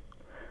 Roy.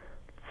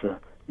 It's,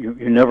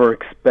 you never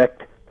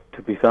expect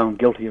to be found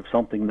guilty of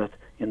something that,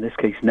 in this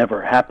case,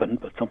 never happened,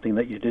 but something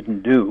that you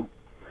didn't do.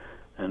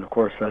 And, of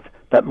course,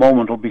 that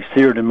moment will be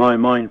seared in my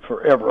mind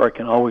forever. I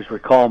can always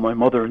recall my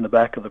mother in the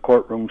back of the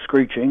courtroom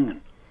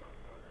screeching.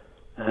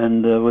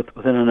 And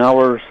within an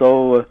hour or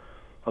so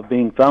of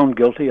being found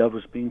guilty, I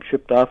was being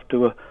shipped off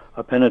to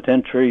a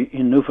penitentiary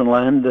in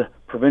Newfoundland, a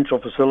provincial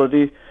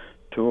facility,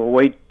 to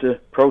await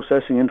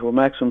processing into a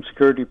maximum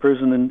security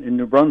prison in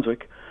New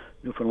Brunswick.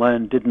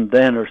 Newfoundland didn't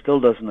then, or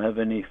still doesn't have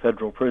any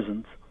federal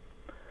prisons.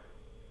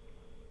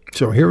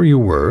 So here you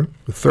were,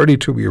 a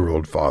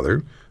 32-year-old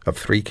father of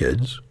 3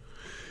 kids.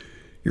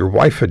 Your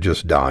wife had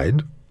just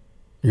died.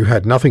 You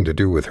had nothing to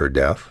do with her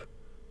death.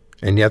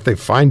 And yet they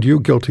find you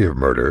guilty of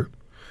murder.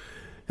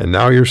 And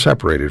now you're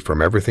separated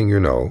from everything you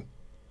know.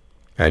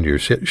 And you're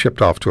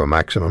shipped off to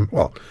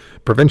a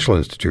provincial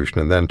institution,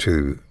 and then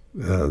to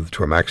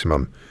a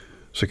maximum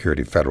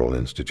security federal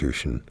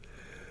institution.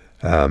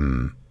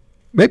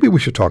 Maybe we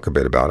should talk a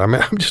bit about it.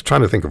 I'm just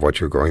trying to think of what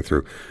you're going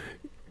through.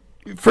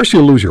 First,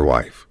 you lose your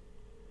wife.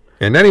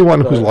 And anyone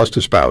who's lost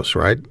a spouse,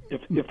 right?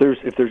 If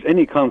there's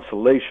any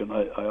consolation,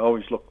 I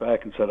always look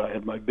back and said I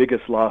had my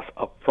biggest loss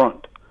up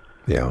front.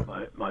 Yeah.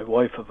 My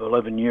wife of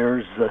 11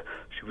 years,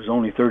 she was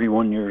only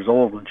 31 years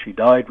old when she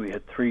died. We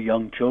had 3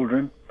 young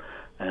children.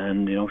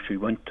 And, she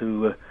went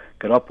to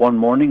get up one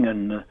morning,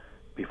 and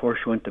before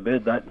she went to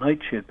bed that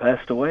night, she had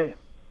passed away.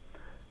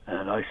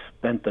 And I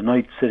spent the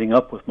night sitting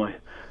up with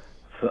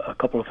a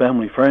couple of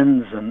family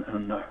friends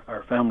and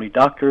our family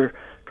doctor,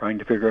 trying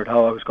to figure out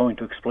how I was going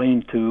to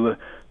explain to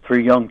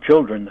 3 young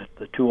children, that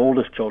the 2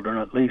 oldest children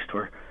at least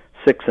were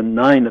 6 and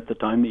 9 at the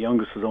time. The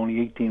youngest was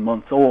only 18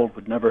 months old,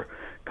 would never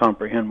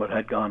comprehend what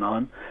had gone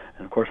on.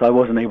 And of course I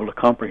wasn't able to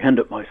comprehend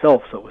it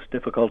myself, so it was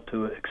difficult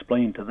to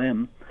explain to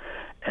them.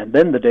 And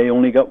then the day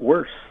only got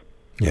worse.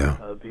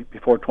 Yeah.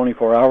 Before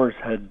 24 hours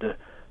had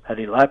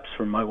elapsed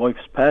from my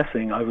wife's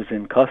passing, I was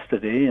in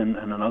custody, and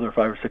another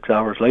 5 or 6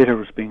 hours later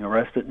was being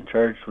arrested and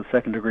charged with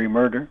second-degree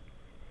murder.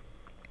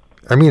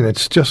 I mean,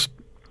 it's just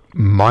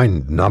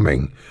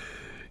mind-numbing.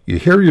 You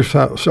hear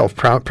yourself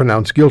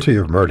pronounced guilty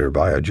of murder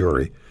by a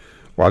jury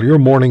while you're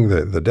mourning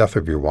the death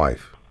of your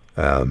wife.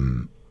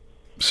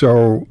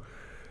 So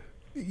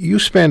you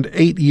spent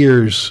 8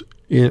 years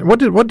in...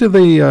 What did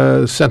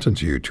they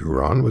sentence you to,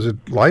 Ron? Was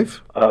it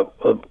life?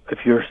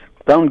 If you're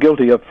found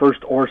guilty of first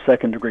or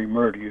second-degree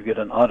murder, you get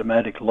an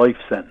automatic life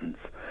sentence.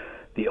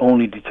 The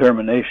only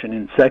determination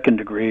in second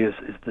degree is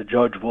the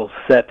judge will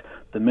set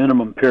the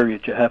minimum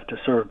period you have to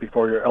serve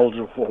before you're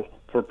eligible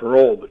for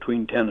parole,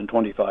 between 10 and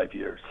 25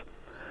 years.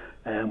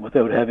 And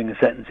without having a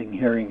sentencing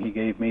hearing, he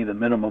gave me the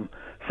minimum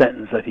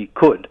sentence that he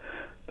could.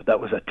 But that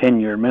was a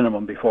 10-year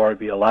minimum before I'd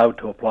be allowed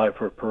to apply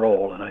for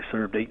parole, and I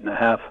served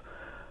 8.5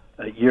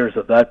 years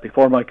of that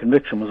before my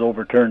conviction was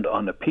overturned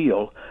on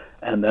appeal,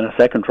 and then a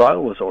second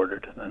trial was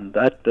ordered, and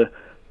that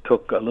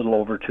took a little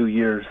over 2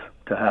 years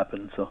to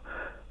happen. So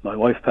my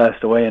wife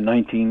passed away in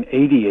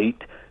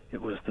 1988.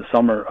 It was the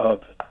summer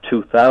of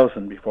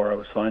 2000 before I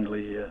was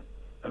finally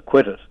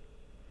acquitted.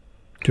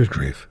 Good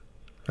grief.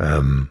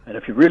 And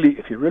if you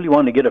really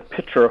want to get a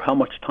picture of how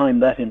much time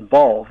that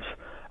involves,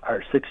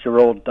 our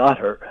 6-year-old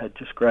daughter had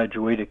just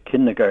graduated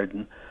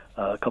kindergarten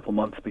a couple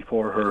months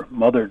before her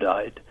mother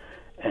died,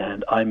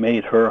 and I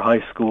made her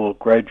high school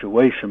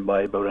graduation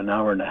by about an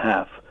hour and a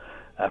half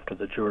after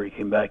the jury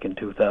came back in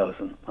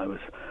 2000. I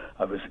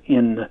was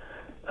in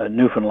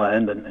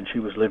Newfoundland, and she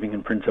was living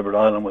in Prince Edward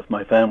Island with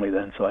my family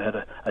then, so I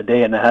had a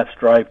day and a half's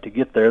drive to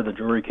get there. The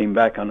jury came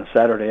back on a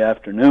Saturday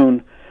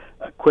afternoon,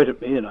 acquitted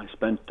me, and I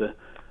spent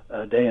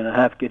a day and a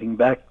half getting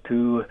back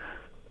to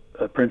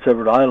Prince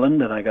Edward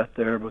Island, and I got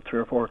there about 3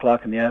 or 4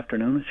 o'clock in the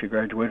afternoon, and she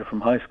graduated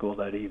from high school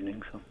that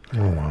evening.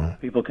 So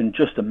people can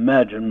just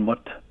imagine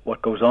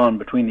what goes on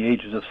between the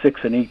ages of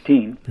 6 and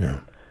 18. Yeah.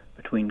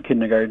 Between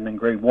kindergarten and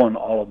grade 1,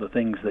 all of the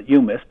things that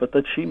you missed, but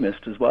that she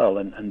missed as well,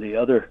 and the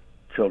other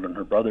children,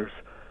 her brothers.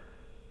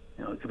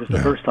 You know, it was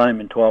the first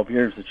time in 12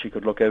 years that she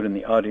could look out in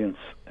the audience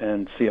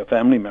and see a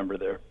family member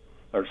there,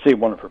 or see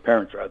one of her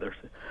parents, rather.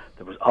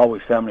 There was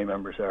always family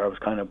members there. I was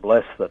kind of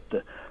blessed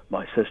that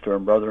my sister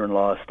and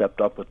brother-in-law stepped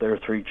up with their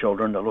 3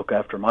 children to look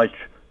after my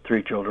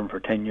 3 children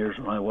for 10 years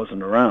when I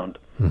wasn't around,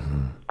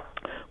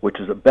 which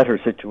is a better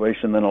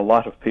situation than a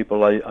lot of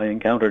people I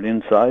encountered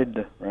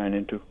inside ran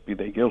into, be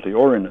they guilty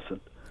or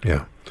innocent.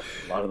 Yeah.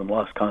 A lot of them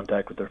lost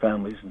contact with their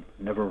families and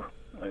never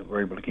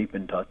were able to keep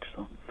in touch.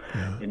 So,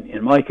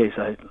 in my case,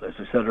 as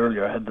I said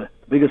earlier, I had the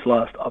biggest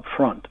loss up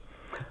front.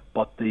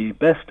 But the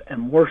best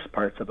and worst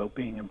parts about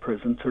being in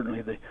prison,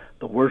 certainly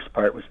the worst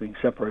part was being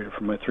separated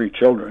from my 3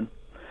 children.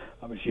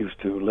 I was used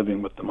to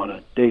living with them on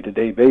a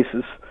day-to-day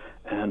basis,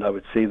 and I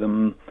would see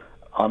them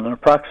on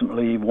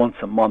approximately once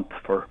a month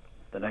for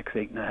the next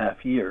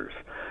 8.5 years.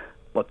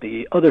 But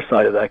the other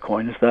side of that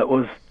coin is that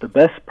was the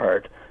best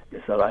part,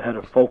 is that I had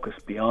a focus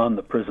beyond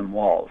the prison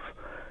walls.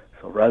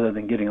 So rather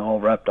than getting all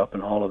wrapped up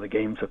in all of the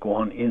games that go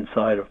on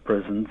inside of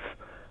prisons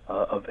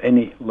of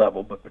any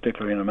level, but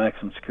particularly in a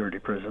maximum security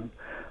prison,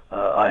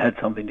 I had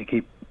something to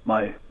keep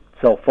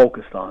myself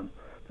focused on.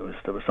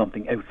 There was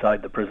something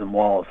outside the prison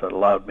walls that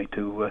allowed me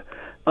to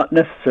not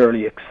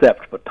necessarily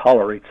accept, but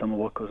tolerate some of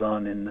what goes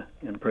on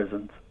in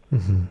prisons.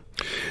 Mm-hmm.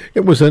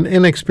 It was an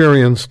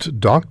inexperienced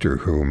doctor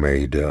who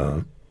made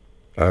a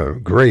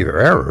grave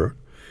error.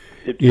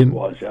 It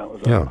was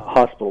a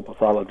hospital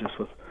pathologist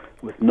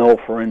with no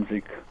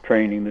forensic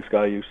training. This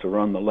guy used to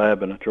run the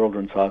lab in a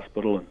children's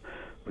hospital and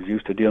was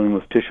used to dealing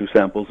with tissue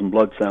samples and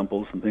blood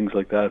samples and things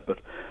like that, but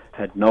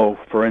had no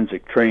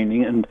forensic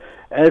training. And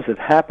as it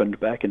happened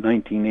back in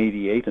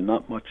 1988, and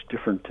not much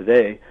different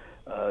today,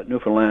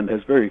 Newfoundland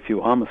has very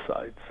few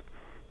homicides,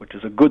 which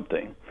is a good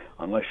thing,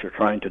 unless you're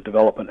trying to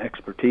develop an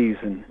expertise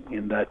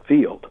in that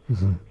field.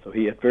 Mm-hmm. So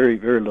he had very,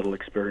 very little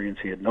experience.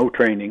 He had no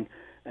training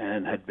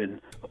and had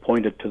been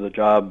appointed to the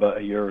job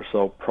a year or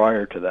so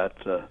prior to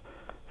that,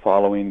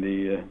 following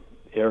the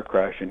air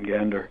crash in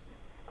Gander.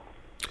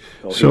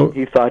 So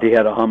he thought he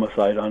had a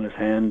homicide on his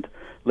hand,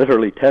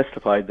 literally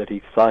testified that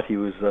he thought he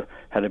was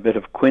had a bit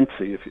of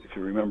Quincy, if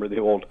you remember the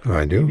old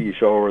TV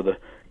show where the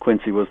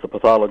Quincy was the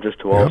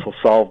pathologist who also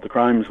solved the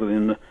crimes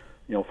within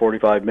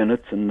 45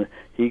 minutes, and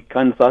he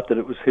kind of thought that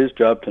it was his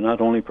job to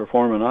not only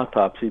perform an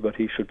autopsy, but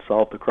he should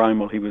solve the crime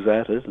while he was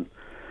at it, and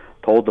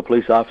told the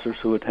police officers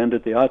who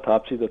attended the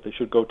autopsy that they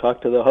should go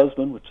talk to the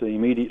husband, which they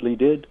immediately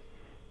did.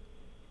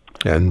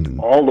 And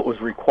all that was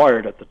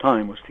required at the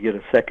time was to get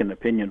a second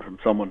opinion from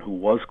someone who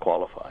was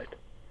qualified.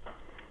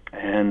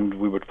 And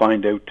we would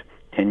find out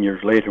 10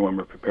 years later when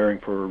we're preparing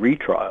for a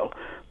retrial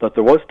that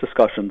there was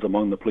discussions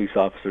among the police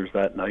officers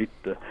that night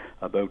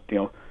about,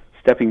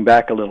 stepping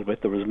back a little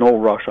bit. There was no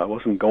rush. I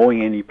wasn't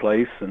going any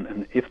place.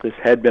 And if this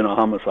had been a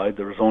homicide,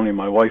 there was only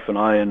my wife and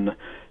I and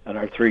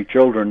our 3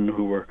 children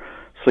who were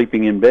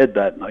sleeping in bed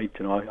that night.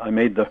 I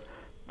made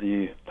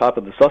the top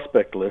of the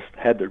suspect list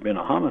had there been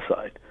a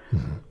homicide.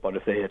 Mm-hmm. But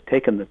if they had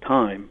taken the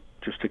time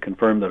just to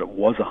confirm that it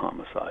was a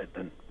homicide,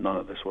 then none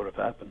of this would have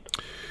happened.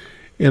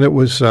 And it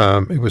was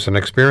an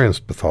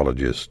experienced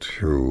pathologist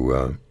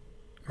who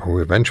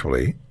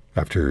eventually,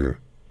 after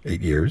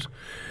 8 years,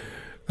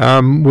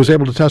 was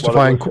able to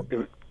testify.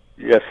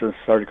 Yes,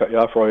 sorry to cut you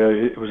off,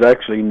 Roy. It was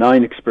actually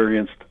 9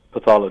 experienced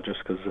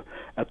pathologists, because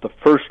at the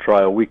first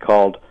trial we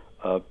called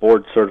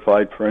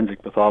board-certified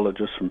forensic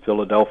pathologists from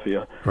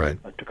Philadelphia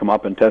to come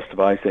up and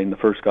testify, saying the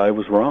first guy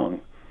was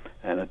wrong.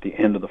 And at the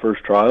end of the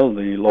first trial,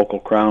 the local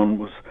Crown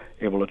was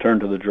able to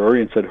turn to the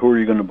jury and said, who are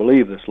you going to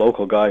believe, this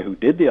local guy who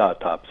did the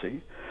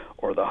autopsy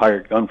or the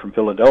hired gun from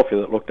Philadelphia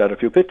that looked at a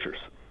few pictures?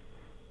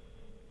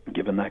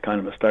 Given that kind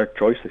of a stark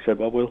choice, they said,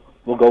 well,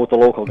 we'll go with the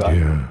local guy.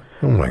 Yeah.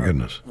 Oh, my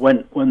goodness.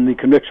 When the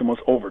conviction was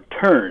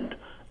overturned,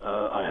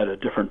 I had a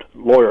different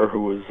lawyer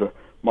who was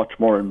much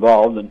more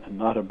involved and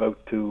not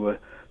about to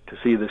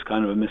see this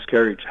kind of a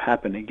miscarriage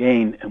happen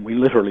again, and we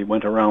literally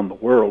went around the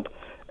world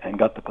and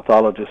got the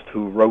pathologist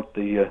who wrote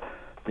the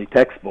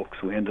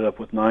textbooks. We ended up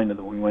with 9 of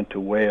them. We went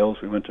to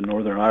Wales, we went to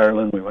Northern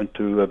Ireland, we went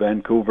to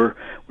Vancouver.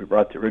 We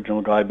brought the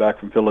original guy back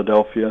from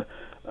Philadelphia.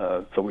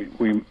 So we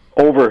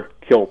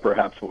overkill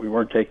perhaps, but we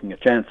weren't taking a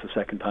chance the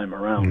second time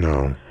around.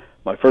 No.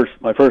 My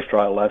first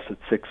trial lasted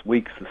 6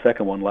 weeks. The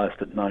second one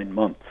lasted 9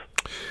 months.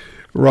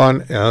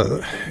 Ron,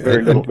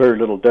 very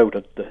little doubt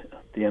at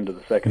the end of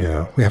the second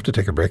trial. We have to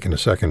take a break in a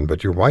second,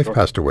 but your wife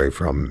passed away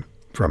from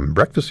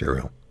breakfast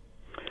cereal.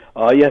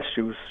 Yes,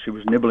 she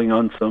was nibbling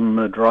on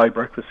some dry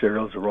breakfast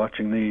cereals or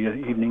watching the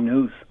evening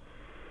news.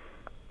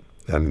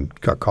 And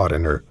got caught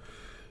in her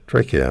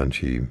trachea, and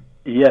she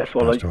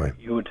passed away.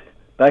 You would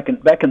back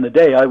in the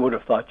day, I would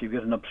have thought you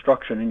get an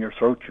obstruction in your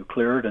throat, you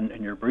clear it,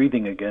 and you're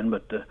breathing again.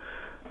 But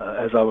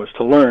as I was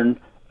to learn,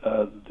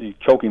 the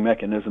choking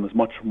mechanism is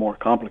much more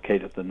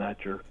complicated than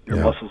that. Your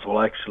muscles will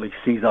actually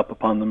seize up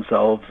upon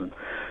themselves, and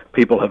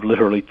people have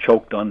literally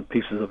choked on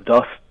pieces of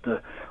dust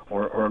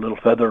or a little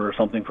feather or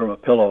something from a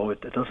pillow.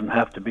 It doesn't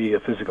have to be a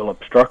physical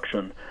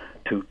obstruction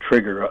to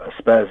trigger a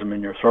spasm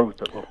in your throat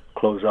that will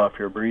close off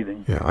your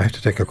breathing. Yeah, I have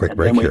to take a quick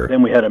break here.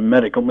 Then we had a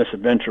medical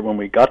misadventure when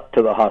we got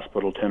to the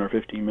hospital 10 or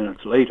 15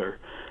 minutes later.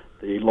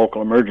 The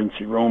local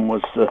emergency room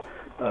was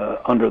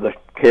under the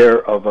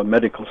care of a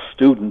medical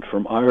student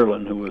from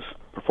Ireland who was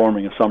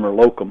performing a summer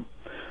locum,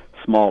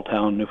 small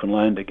town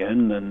Newfoundland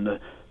again, and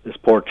this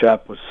poor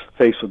chap was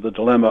faced with the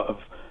dilemma of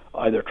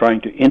either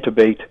trying to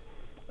intubate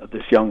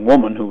this young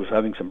woman who was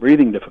having some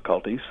breathing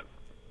difficulties,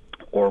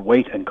 or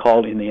wait and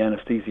call in the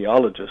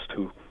anesthesiologist,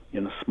 who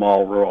in a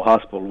small rural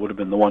hospital would have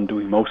been the one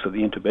doing most of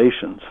the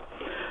intubations.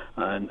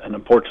 And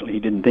unfortunately he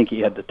didn't think he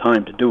had the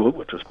time to do it,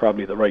 which was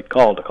probably the right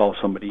call, to call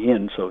somebody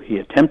in, so he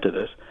attempted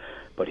it,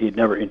 but he had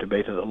never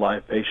intubated a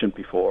live patient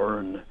before,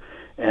 and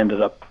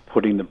ended up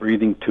putting the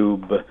breathing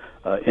tube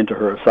into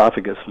her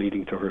esophagus,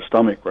 leading to her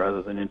stomach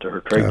rather than into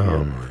her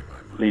trachea,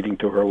 leading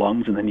to her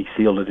lungs, and then he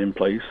sealed it in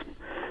place,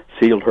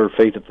 sealed her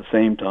fate at the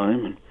same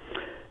time. And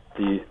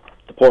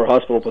the poor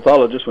hospital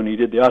pathologist, when he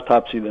did the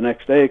autopsy the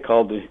next day,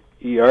 called the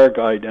ER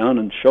guy down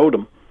and showed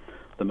him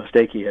the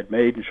mistake he had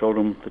made, and showed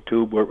him the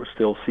tube where it was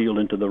still sealed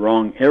into the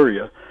wrong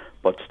area,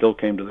 but still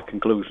came to the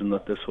conclusion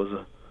that this was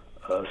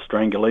a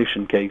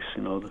strangulation case.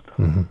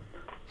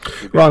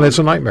 Ron, it's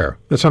a nightmare.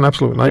 It's an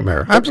absolute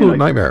nightmare. Absolute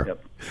nightmare.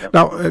 Yep.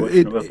 Now,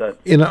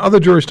 in other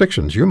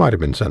jurisdictions, you might have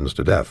been sentenced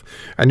to death,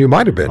 and you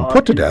might have been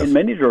put to death. In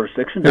many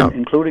jurisdictions,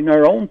 including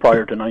our own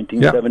prior to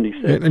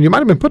 1976. Yeah. And you might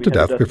have been put to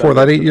death before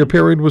that 8-year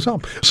period was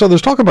up. So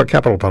there's talk about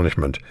capital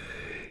punishment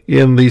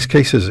in these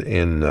cases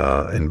in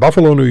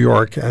Buffalo, New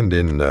York, and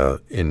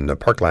in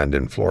Parkland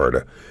in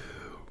Florida.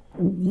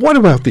 What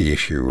about the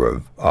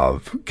issue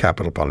of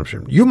capital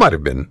punishment? You might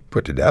have been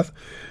put to death.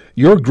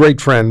 Your great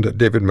friend,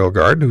 David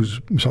Milgaard,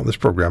 who's on this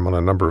program on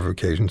a number of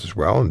occasions as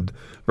well, and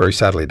very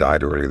sadly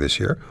died earlier this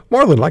year,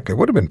 more than likely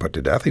would have been put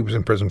to death. He was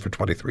in prison for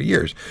 23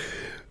 years.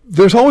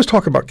 There's always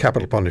talk about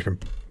capital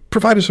punishment.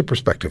 Provide us a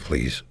perspective,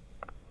 please.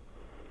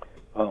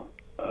 Well,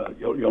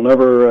 you'll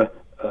never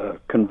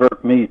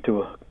convert me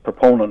to a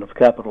proponent of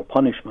capital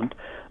punishment.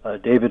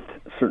 David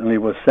certainly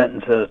was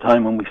sentenced at a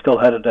time when we still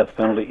had a death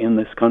penalty in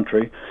this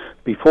country.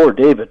 Before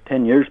David,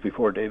 10 years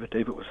before David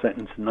was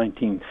sentenced in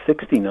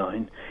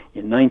 1969.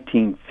 In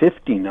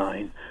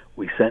 1959,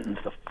 we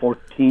sentenced a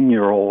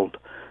 14-year-old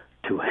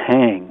to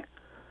hang,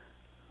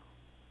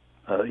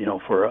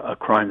 for a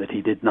crime that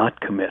he did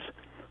not commit.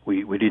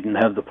 We didn't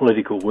have the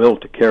political will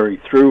to carry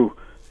through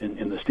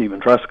in the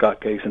Stephen Truscott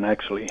case and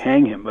actually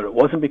hang him, but it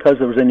wasn't because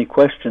there was any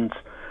questions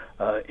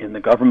in the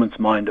government's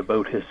mind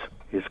about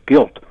his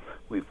guilt.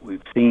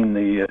 We've seen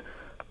the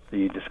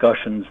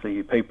discussions,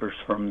 the papers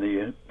from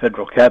the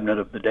federal cabinet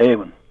of the day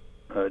when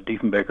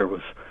Diefenbaker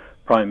was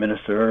prime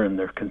minister, and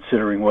they're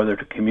considering whether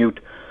to commute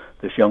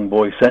this young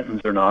boy's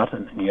sentence or not.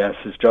 And he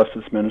asks his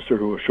justice minister,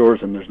 who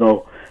assures him there's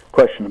no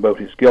question about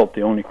his guilt.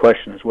 The only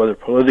question is whether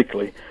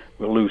politically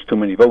we'll lose too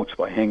many votes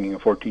by hanging a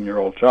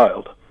 14-year-old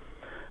child.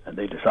 And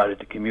they decided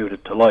to commute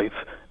it to life.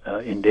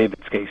 In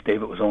David's case,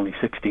 David was only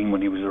 16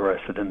 when he was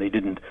arrested, and they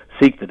didn't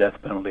seek the death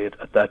penalty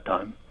at that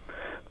time.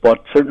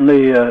 But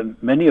certainly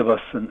many of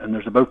us, and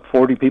there's about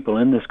 40 people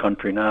in this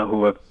country now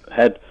who have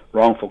had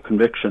wrongful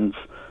convictions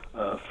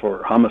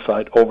for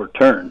homicide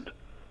overturned.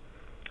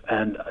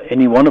 And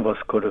any one of us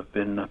could have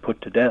been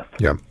put to death.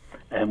 Yeah.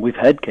 And we've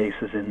had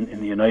cases in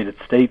the United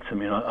States. I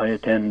mean, I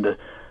attend,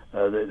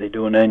 they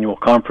do an annual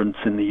conference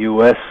in the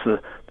U.S.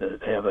 They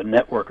have a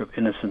network of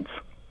innocence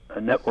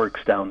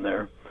networks down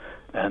there,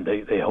 and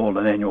they hold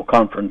an annual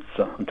conference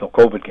until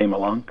COVID came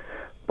along.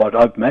 But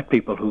I've met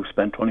people who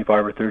spent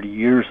 25 or 30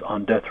 years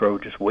on death row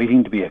just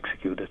waiting to be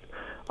executed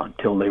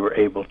until they were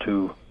able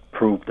to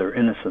prove their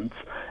innocence.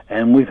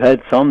 And we've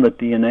had some that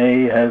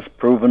DNA has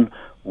proven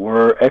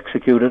were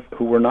executed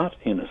who were not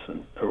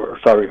innocent, who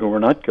were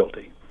not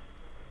guilty.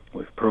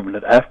 We've proven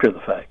it after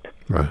the fact.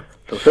 Right.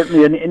 So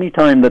certainly any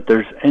time that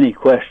there's any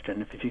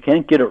question, if you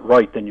can't get it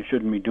right, then you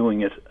shouldn't be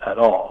doing it at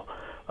all.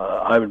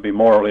 I would be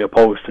morally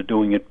opposed to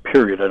doing it,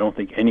 period. I don't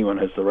think anyone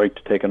has the right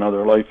to take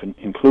another life,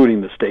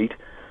 including the state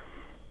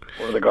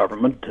or the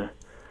government.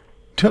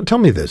 Tell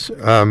me this: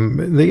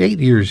 the 8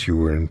 years you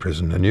were in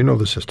prison, and you know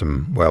the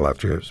system well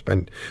after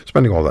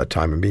spending all that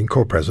time and being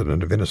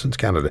co-president of Innocence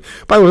Canada.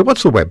 By the way,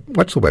 what's the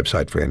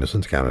website for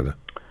Innocence Canada?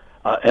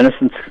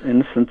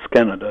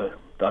 InnocenceCanada.ca.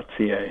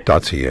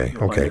 .ca.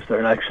 Okay. There.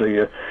 And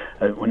actually,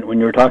 when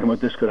you were talking about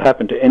this could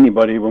happen to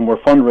anybody, when we're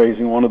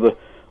fundraising, one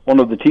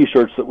of the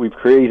T-shirts that we've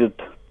created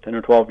 10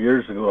 or 12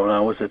 years ago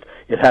now was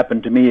it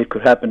happened to me, it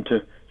could happen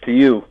to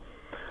you.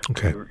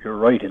 Okay. You're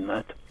right in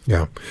that.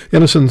 Yeah.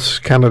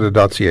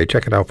 InnocenceCanada.ca.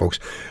 Check it out, folks.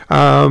 We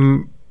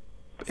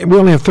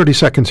only have 30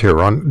 seconds here,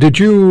 Ron. Did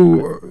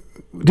you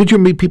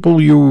meet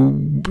people you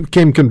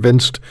became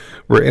convinced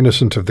were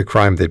innocent of the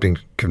crime they'd been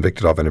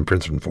convicted of and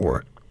imprisoned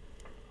for?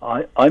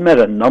 I met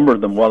a number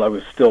of them while I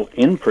was still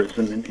in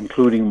prison,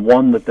 including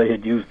one that they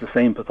had used the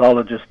same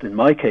pathologist in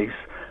my case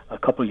a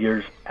couple of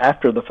years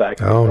after the fact.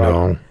 Oh,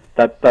 no.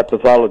 That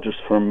pathologist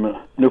from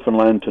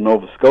Newfoundland to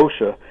Nova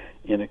Scotia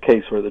in a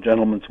case where the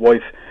gentleman's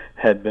wife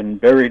had been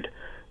buried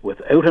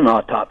without an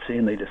autopsy,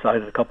 and they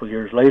decided a couple of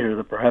years later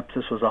that perhaps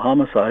this was a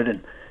homicide,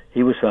 and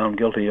he was found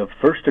guilty of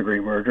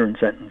first-degree murder and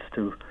sentenced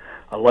to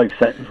a life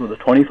sentence with a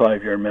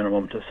 25-year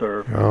minimum to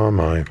serve. Oh,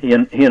 my. He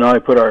and I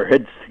put our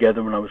heads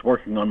together when I was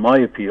working on my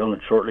appeal,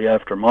 and shortly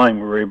after mine,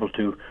 we were able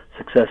to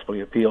successfully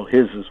appeal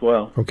his as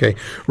well. Okay.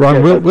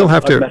 Ron, yes, we'll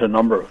have to... I've met a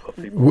number of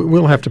people.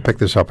 We'll have to pick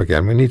this up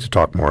again. We need to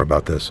talk more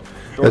about this.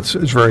 Sure. It's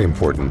very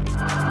important.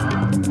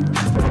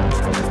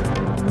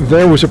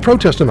 There was a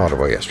protest in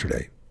Ottawa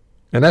yesterday.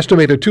 An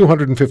estimated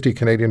 250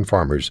 Canadian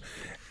farmers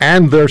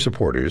and their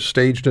supporters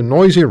staged a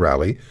noisy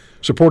rally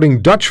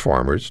supporting Dutch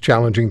farmers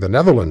challenging the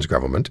Netherlands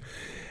government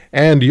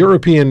and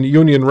European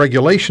Union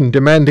regulation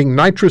demanding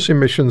nitrous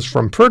emissions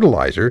from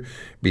fertilizer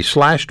be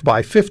slashed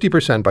by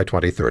 50% by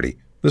 2030.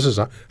 This is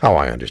how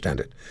I understand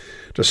it.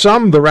 To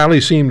some, the rally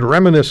seemed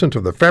reminiscent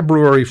of the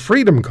February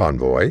Freedom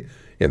Convoy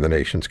in the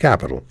nation's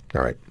capital.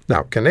 All right.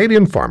 Now,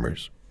 Canadian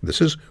farmers,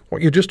 this is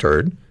what you just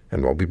heard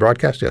and will be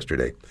broadcast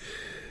yesterday.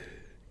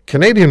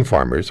 Canadian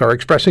farmers are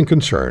expressing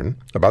concern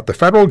about the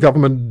federal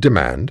government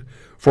demand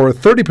for a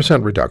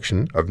 30%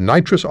 reduction of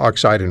nitrous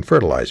oxide in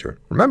fertilizer.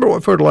 Remember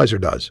what fertilizer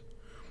does.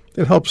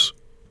 It helps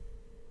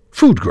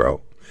food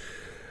grow.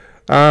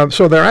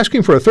 So they're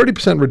asking for a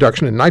 30%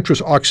 reduction in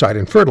nitrous oxide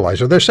in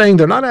fertilizer. They're saying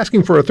they're not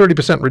asking for a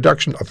 30%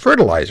 reduction of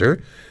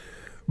fertilizer,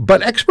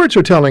 but experts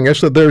are telling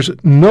us that there's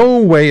no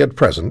way at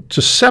present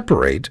to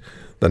separate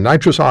the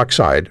nitrous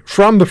oxide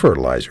from the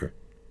fertilizer.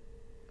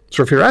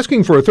 So if you're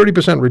asking for a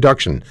 30%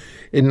 reduction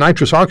in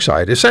nitrous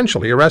oxide,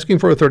 essentially you're asking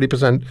for a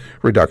 30%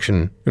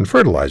 reduction in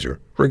fertilizer,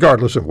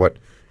 regardless of what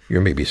you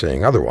may be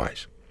saying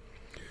otherwise.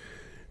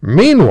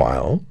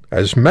 Meanwhile,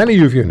 as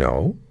many of you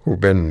know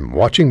who've been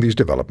watching these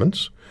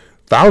developments,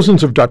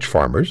 thousands of Dutch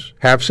farmers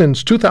have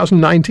since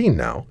 2019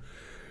 now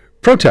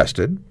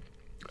protested,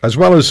 as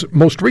well as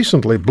most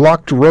recently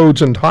blocked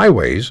roads and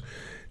highways,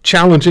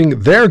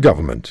 challenging their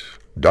government.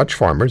 Dutch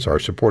farmers are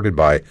supported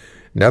by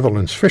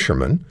Netherlands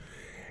fishermen,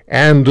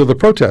 and the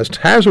protest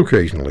has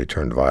occasionally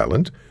turned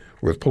violent,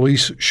 with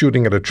police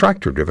shooting at a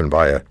tractor driven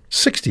by a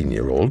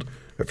 16-year-old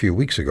a few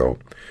weeks ago.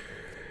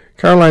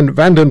 Caroline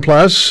van den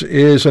Plas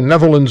is a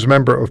Netherlands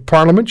member of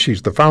parliament.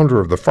 She's the founder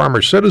of the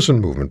Farmer Citizen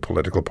Movement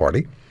political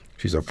party.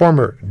 She's a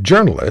former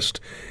journalist,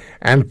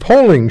 and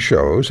polling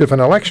shows if an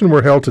election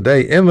were held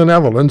today in the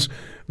Netherlands,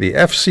 the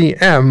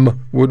FCM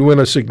would win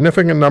a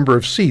significant number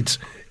of seats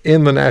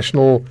in the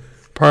national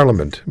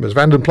parliament. Ms.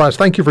 van den Plas,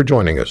 thank you for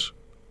joining us.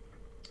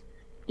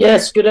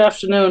 Yes, good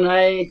afternoon.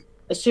 I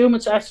assume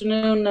it's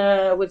afternoon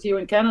with you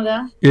in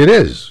Canada? It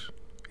is.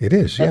 It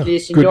is, yeah. At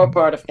least in your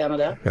part of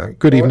Canada. Yeah,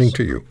 good evening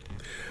to you.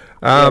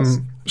 Yes.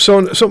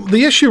 So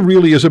the issue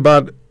really is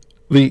about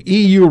the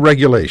EU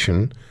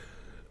regulation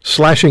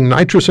slashing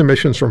nitrous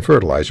emissions from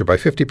fertilizer by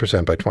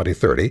 50% by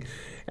 2030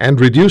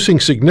 and reducing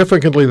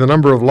significantly the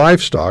number of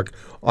livestock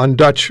on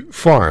Dutch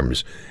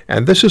farms.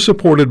 And this is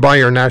supported by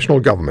your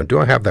national government. Do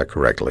I have that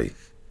correctly?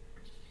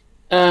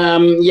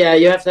 Yeah,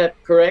 you have that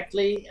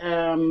correctly.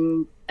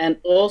 And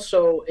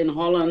also in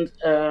Holland,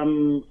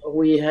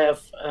 we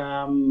have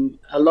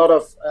a lot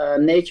of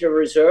nature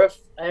reserve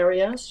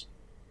areas.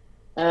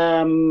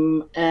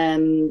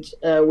 and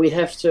we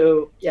have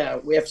to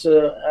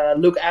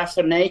look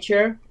after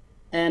nature.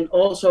 And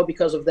also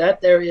because of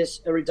that, there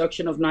is a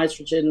reduction of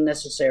nitrogen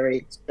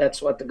necessary.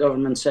 That's what the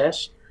government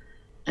says.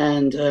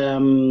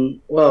 And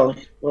well,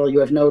 you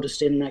have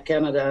noticed in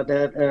Canada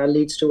that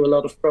leads to a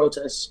lot of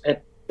protests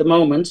at the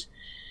moment,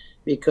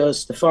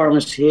 because the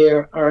farmers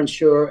here aren't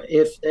sure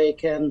if they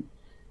can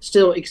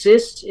still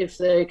exist, if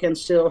they can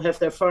still have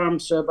their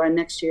farms by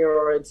next year,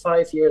 or in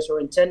 5 years, or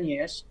in 10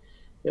 years.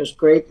 There's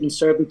great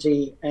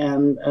uncertainty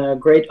and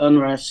great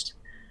unrest.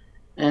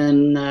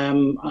 And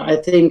I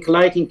think,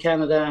 like in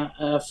Canada,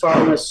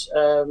 farmers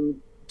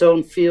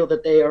don't feel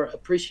that they are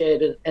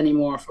appreciated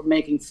anymore for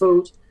making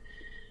food.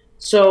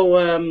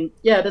 So,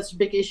 that's a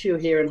big issue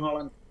here in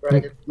Holland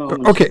right at the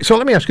moment. Okay, so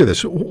let me ask you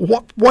this.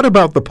 What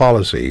about the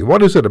policy?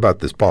 What is it about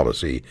this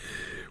policy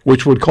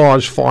which would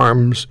cause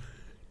farms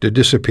to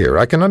disappear?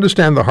 I can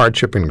understand the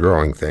hardship in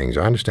growing things.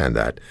 I understand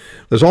that.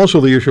 There's also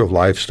the issue of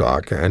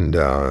livestock. And,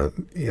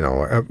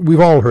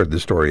 we've all heard the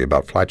story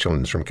about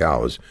flatulence from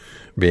cows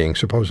being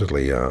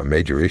supposedly a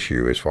major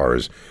issue as far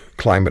as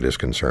climate is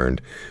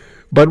concerned.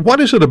 But what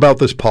is it about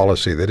this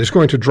policy that is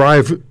going to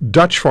drive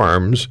Dutch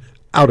farms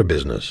out of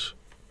business?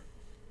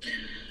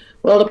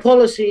 Well, the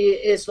policy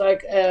is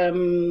like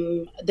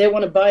they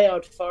want to buy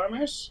out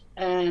farmers,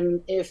 and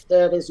if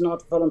that is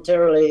not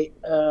voluntarily,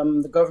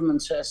 the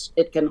government says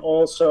we can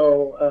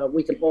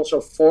also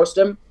force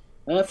them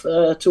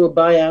to a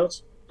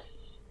buyout.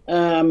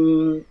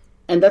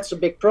 And that's a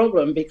big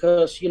problem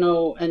because,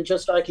 and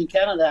just like in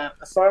Canada,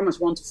 farmers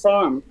want to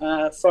farm.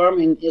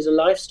 Farming is a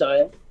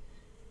lifestyle.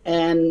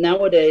 And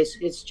nowadays,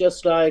 it's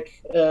just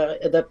like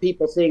that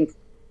people think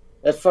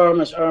that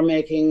farmers are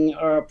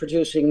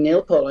producing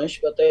nail polish,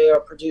 but they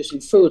are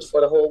producing food for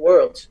the whole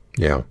world.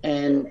 Yeah.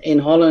 And in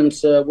Holland,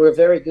 we're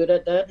very good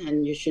at that.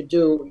 And you should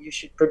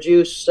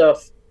produce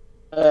stuff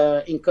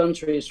in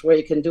countries where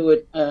you can do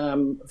it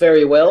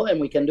very well.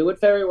 And we can do it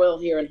very well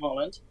here in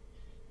Holland.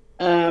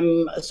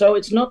 So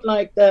it's not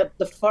like that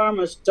the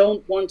farmers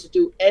don't want to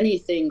do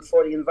anything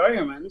for the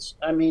environment.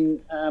 I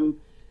mean,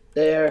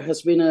 there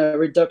has been a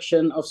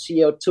reduction of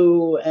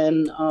CO2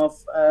 and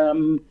of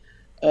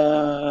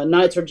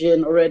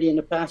nitrogen already in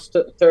the past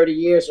 30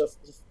 years of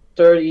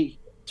 30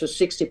 to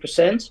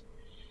 60%.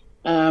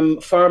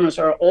 Farmers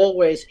are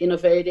always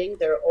innovating.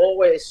 They're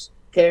always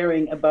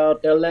caring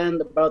about their land,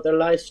 about their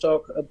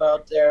livestock,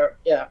 about their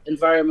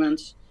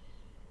environment.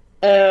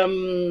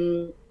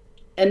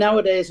 And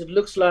nowadays it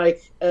looks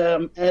like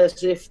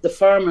as if the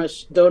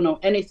farmers don't know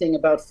anything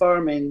about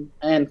farming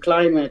and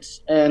climate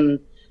and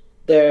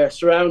their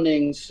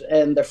surroundings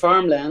and their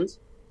farmland.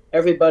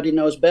 Everybody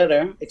knows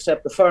better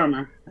except the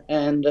farmer.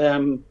 And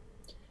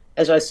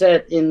as I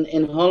said,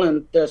 in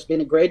Holland, there's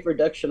been a great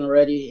reduction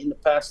already in the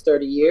past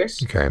 30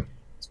 years. Okay.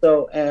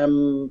 So,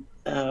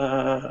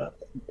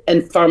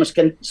 and farmers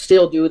can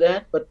still do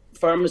that, but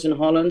farmers in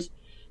Holland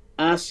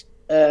ask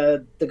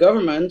the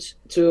government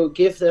to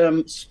give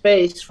them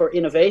space for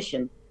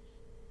innovation,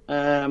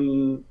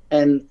 and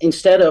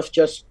instead of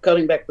just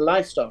cutting back the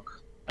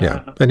livestock.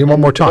 And you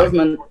want more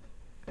time.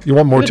 You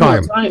want more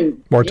time.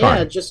 More time.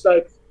 Yeah,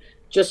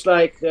 just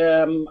like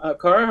a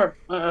car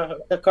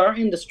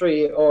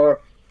industry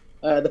or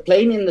the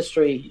plane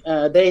industry.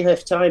 They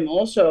have time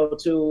also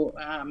to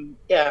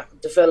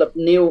develop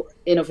new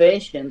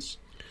innovations,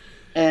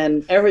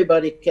 and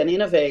everybody can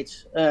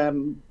innovate.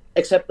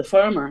 Except the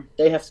farmer,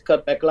 they have to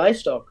cut back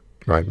livestock.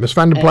 Right, Ms.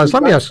 van der Plas.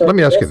 Let me ask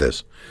you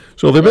this.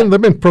 So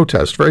there've been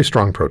protests, very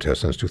strong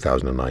protests since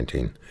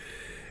 2019,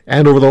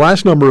 and over the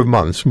last number of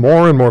months,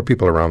 more and more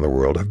people around the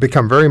world have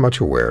become very much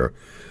aware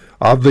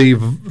of the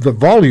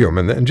volume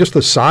and just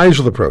the size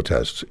of the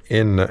protests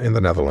in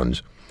the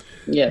Netherlands.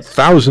 Yes,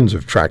 thousands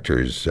of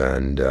tractors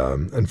and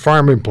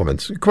farm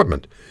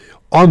equipment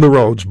on the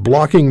roads,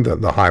 blocking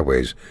the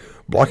highways,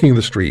 blocking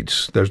the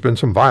streets. There's been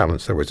some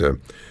violence. There was a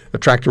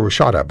tractor was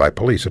shot at by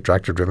police, a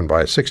tractor driven by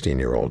a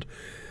 16-year-old.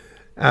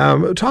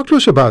 Talk to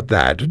us about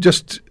that.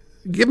 Just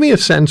give me a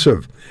sense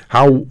of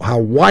how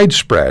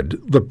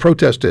widespread the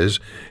protest is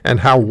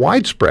and how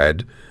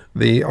widespread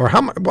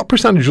what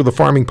percentage of the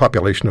farming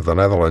population of the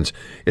Netherlands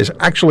is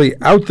actually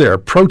out there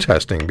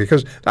protesting,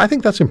 because I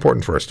think that's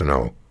important for us to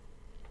know.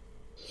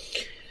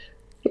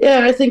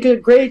 Yeah, I think a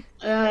great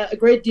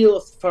deal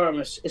of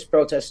farmers is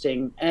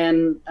protesting,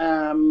 and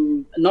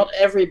not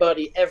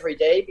everybody every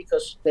day,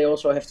 because they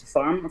also have to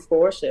farm, of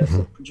course. They have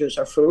to produce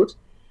our food.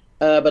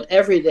 But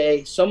every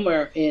day,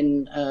 somewhere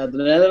in the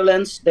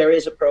Netherlands, there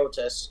is a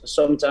protest.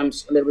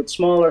 Sometimes a little bit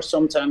smaller,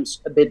 sometimes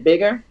a bit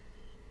bigger.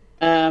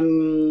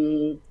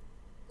 And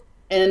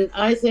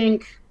I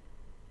think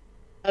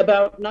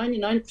about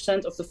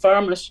 99% of the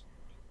farmers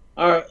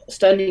are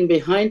standing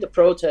behind the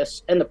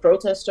protests and the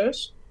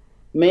protesters.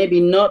 Maybe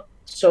not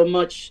so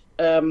much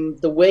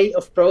the way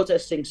of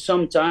protesting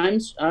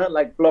sometimes,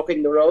 like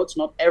blocking the roads.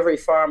 Not every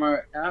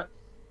farmer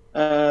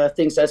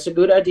thinks that's a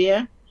good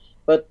idea.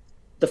 But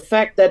the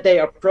fact that they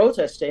are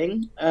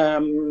protesting,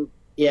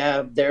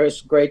 there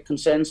is great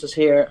consensus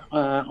here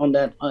on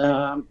that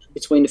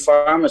between the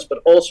farmers, but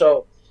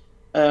also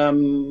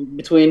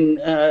between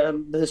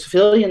the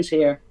civilians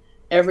here.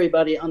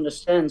 Everybody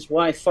understands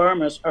why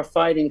farmers are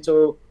fighting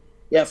for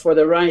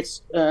the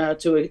rights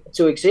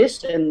to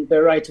exist and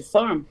their right to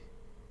farm.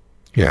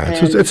 Yeah,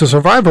 it's a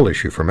survival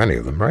issue for many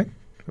of them, right?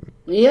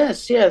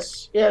 Yes.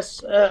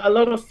 A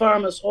lot of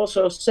farmers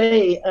also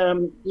say,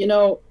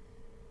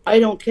 I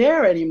don't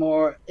care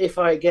anymore if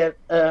I get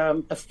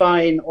a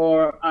fine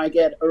or I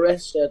get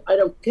arrested. I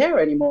don't care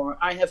anymore.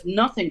 I have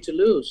nothing to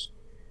lose.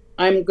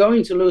 I'm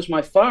going to lose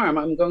my farm.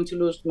 I'm going to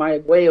lose my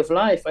way of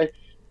life.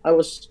 I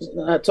was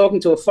talking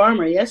to a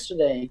farmer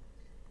yesterday,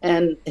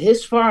 and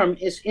his farm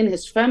is in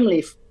his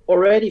family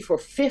already for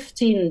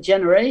 15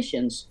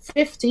 generations.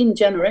 15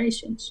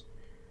 generations.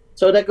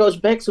 So that goes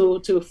back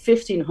to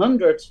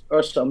 1500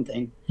 or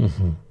something.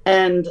 Mm-hmm.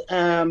 And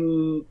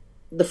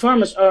the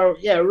farmers are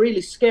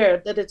really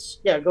scared that it's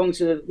going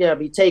to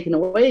be taken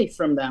away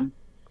from them.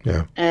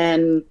 Yeah.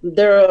 And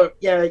there are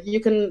you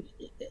can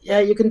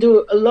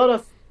do a lot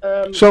of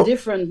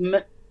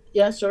different.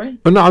 Sorry.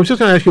 But no, I was just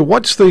going to ask you,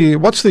 what's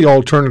the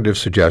alternative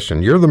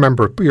suggestion? You're a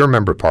member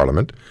of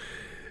Parliament,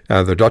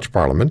 the Dutch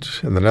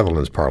Parliament and the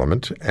Netherlands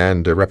Parliament,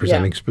 and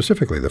representing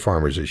specifically the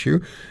farmers' issue.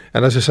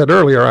 And as I said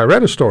earlier, I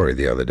read a story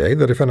the other day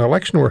that if an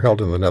election were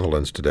held in the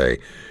Netherlands today,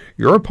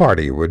 your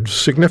party would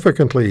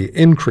significantly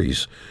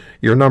increase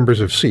your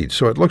numbers of seats.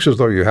 So it looks as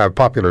though you have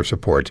popular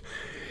support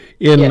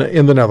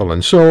in the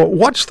Netherlands. So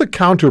what's the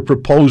counter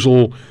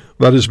proposal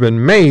that has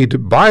been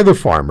made by the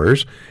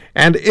farmers?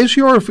 And is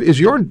your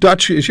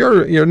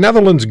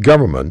Netherlands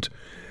government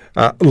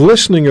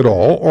listening at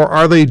all, or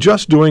are they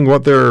just doing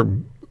what they're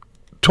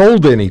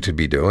told they need to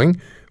be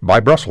doing by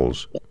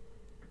Brussels?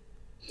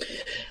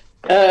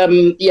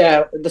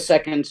 The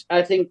second.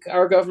 I think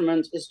our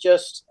government is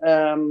just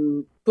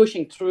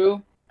pushing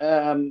through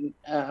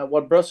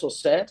what Brussels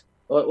said,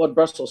 what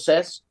Brussels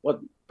says,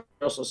 what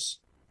Brussels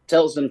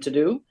tells them to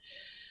do.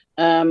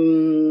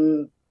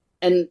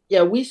 And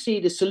we see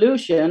the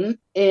solution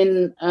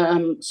in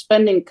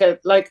spending,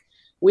 like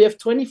we have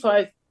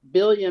 25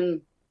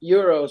 billion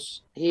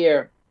euros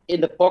here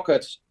in the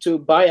pocket to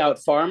buy out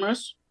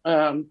farmers.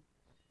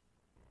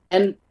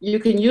 And you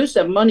can use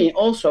that money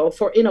also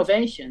for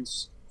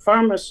innovations.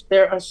 Farmers,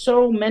 there are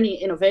so many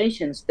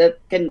innovations that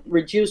can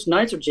reduce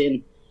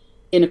nitrogen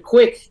in a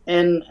quick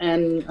and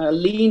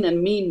lean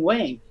and mean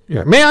way.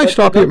 Yeah. May I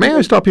stop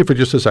you for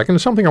just a second?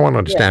 There's something I want to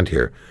understand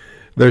here.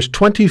 There's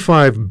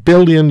 25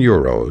 billion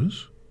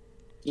euros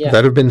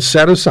that have been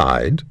set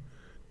aside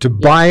to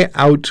buy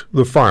out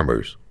the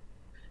farmers.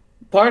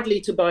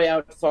 Partly to buy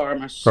out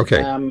farmers.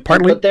 Okay.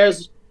 Partly. But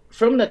there's,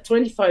 from the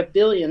 25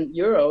 billion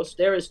euros,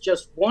 there is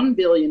just 1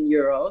 billion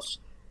euros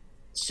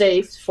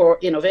saved for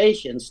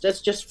innovations.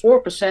 That's just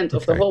 4%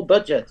 of the whole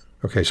budget.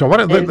 Okay. So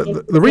what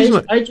the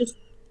reason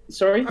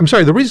Sorry? I'm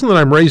sorry. The reason that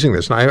I'm raising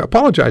this, and I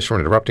apologize for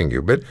interrupting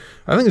you, but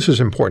I think this is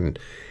important.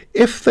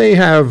 If they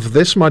have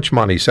this much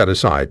money set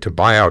aside to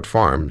buy out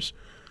farms,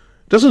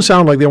 it doesn't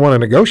sound like they want to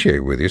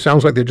negotiate with you. It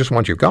sounds like they just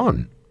want you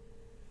gone.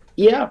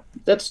 Yeah,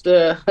 that's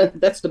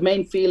the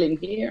main feeling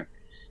here.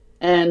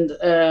 And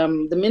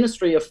the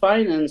Ministry of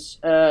Finance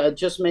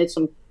just made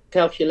some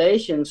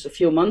calculations a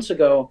few months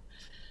ago,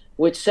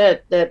 which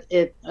said that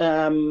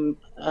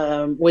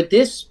with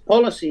this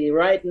policy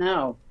right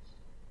now,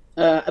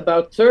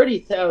 about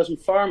 30,000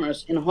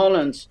 farmers in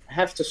Holland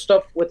have to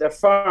stop with their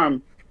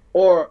farm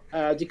or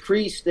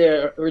reduce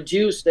their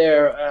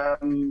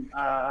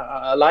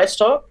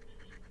livestock.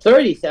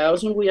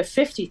 30,000, we have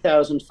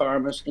 50,000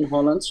 farmers in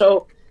Holland,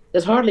 so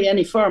there's hardly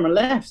any farmer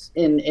left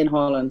in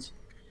Holland.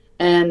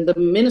 And the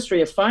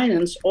Ministry of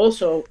Finance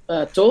also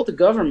told the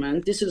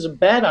government this is a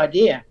bad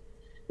idea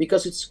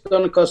because it's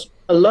going to cost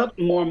a lot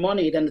more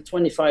money than the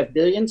 25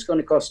 billion. It's going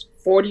to cost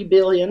 40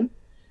 billion.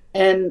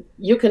 And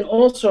you can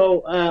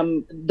also,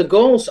 the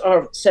goals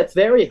are set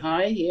very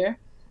high here.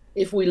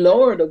 If we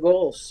lower the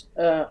goals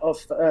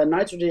of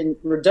nitrogen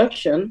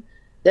reduction,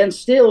 then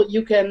still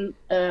you can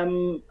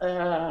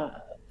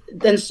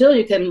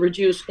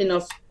reduce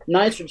enough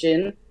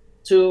nitrogen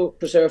to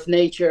preserve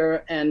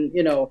nature and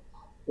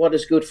what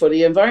is good for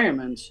the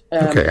environment.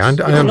 It's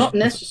not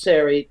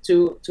necessary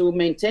to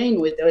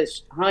maintain with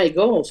those high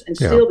goals, and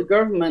still the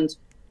government,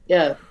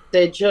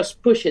 they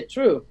just push it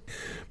through.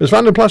 Ms.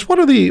 van der Plas, what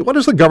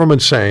is the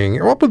government saying?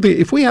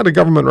 If we had a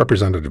government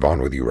representative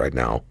on with you right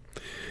now,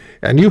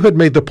 and you had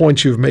made the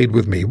points you've made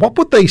with me, what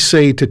would they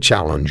say to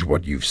challenge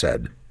what you've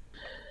said?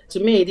 To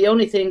me, the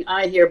only thing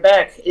I hear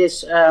back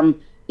is,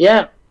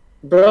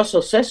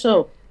 Brussels says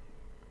so.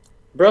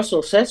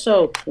 Brussels says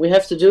so. We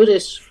have to do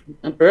this.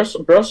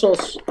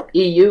 Brussels,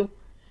 EU,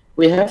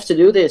 we have to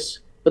do this.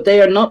 But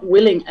they are not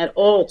willing at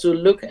all to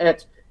look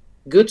at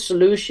good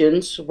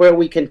solutions where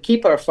we can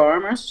keep our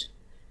farmers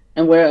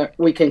and where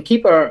we can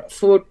keep our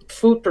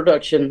food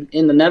production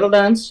in the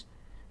Netherlands.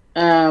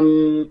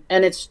 And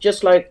it's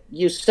just like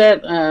you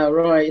said,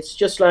 Roy, it's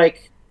just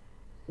like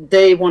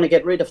they want to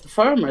get rid of the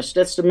farmers.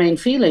 That's the main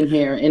feeling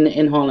here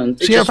in Holland.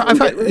 See,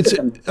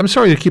 I'm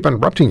sorry to keep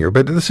interrupting you,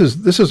 but this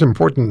is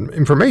important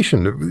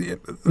information.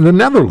 The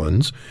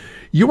Netherlands,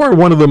 you are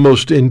one of the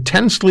most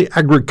intensely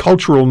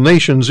agricultural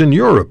nations in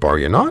Europe, are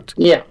you not?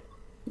 Yeah,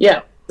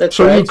 that's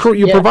so right. So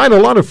you provide a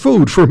lot of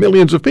food for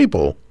millions of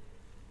people.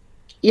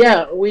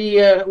 Yeah,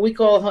 we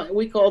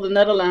call the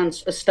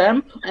Netherlands a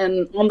stamp,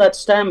 and on that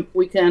stamp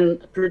we can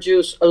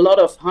produce a lot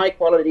of high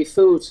quality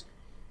foods.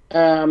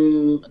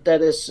 That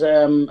is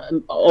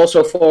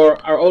also for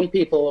our own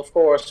people, of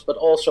course, but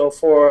also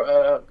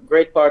for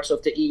great parts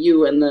of the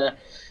EU and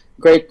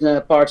great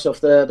parts of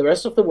the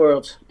rest of the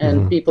world.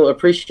 And people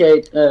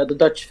appreciate the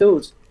Dutch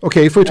food.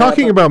 Okay, if we're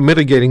talking about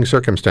mitigating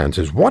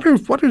circumstances, what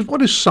is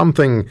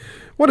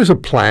a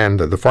plan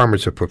that the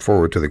farmers have put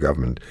forward to the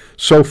government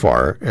so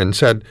far and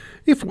said,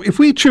 if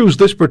we choose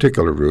this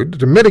particular route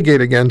to mitigate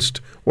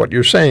against what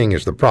you're saying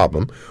is the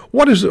problem,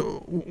 what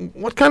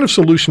kind of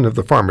solution have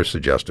the farmers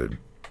suggested?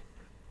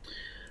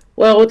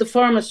 Well, what the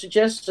farmers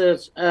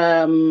suggested,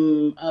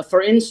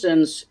 for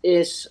instance,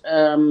 is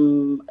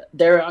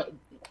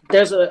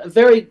there's a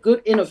very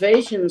good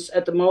innovations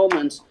at the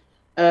moment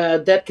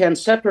that can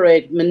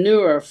separate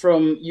manure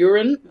from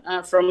urine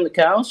from the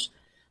cows.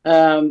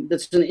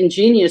 That's an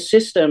ingenious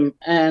system,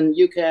 and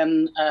you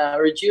can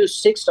reduce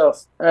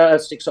stickstoff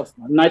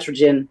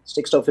nitrogen.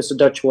 Stickstoff is a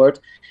Dutch word.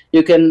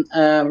 You can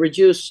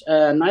reduce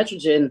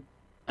nitrogen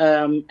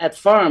at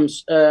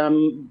farms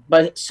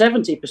by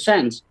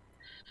 70%.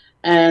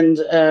 And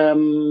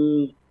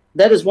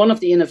that is one of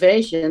the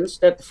innovations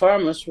that the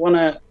farmers want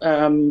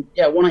to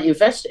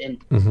invest in.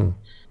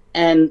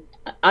 And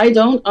I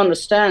don't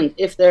understand,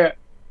 if there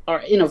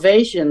are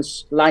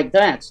innovations like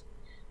that,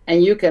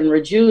 and you can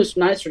reduce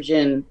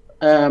nitrogen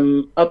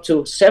up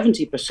to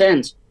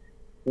 70%.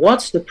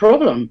 What's the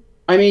problem?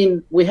 I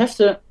mean, we have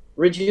to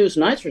reduce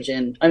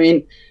nitrogen. I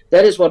mean,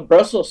 that is what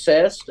Brussels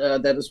says.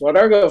 That is what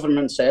our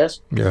government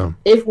says. Yeah.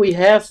 If we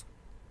have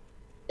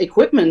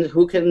equipment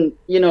who can,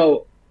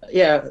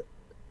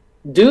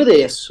 do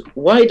this,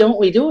 why don't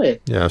we do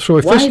it? Yeah. So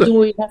why do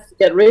we have to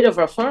get rid of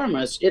our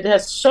farmers? It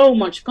has so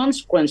much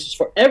consequences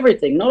for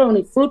everything, not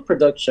only food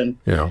production,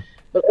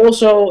 but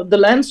also the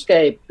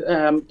landscape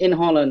in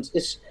Holland.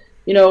 Is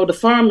the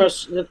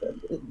farmers.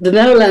 The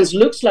Netherlands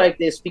looks like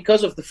this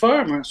because of the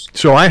farmers.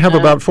 So I have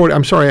about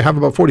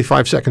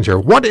 45 seconds here.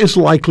 What is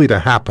likely to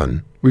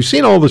happen? We've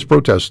seen all this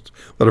protests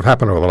that have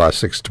happened over the last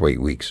 6 to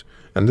 8 weeks.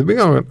 And they've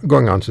been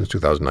going on since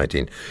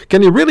 2019.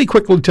 Can you really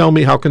quickly tell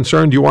me how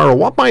concerned you are, or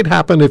what might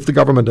happen if the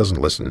government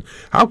doesn't listen?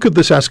 How could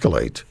this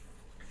escalate?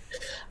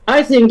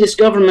 I think this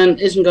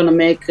government isn't going to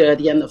make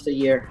the end of the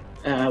year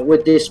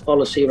with this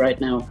policy right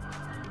now.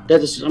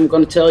 I'm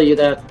going to tell you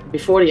that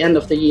before the end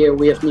of the year,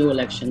 we have new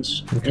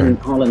elections in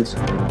Holland.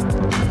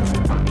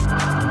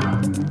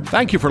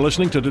 Thank you for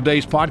listening to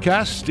today's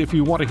podcast. If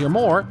you want to hear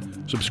more,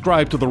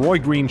 subscribe to The Roy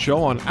Green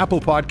Show on Apple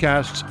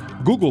Podcasts,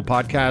 Google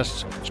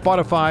Podcasts,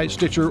 Spotify,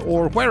 Stitcher,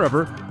 or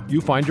wherever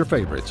you find your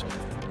favorites.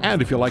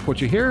 And if you like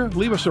what you hear,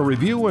 leave us a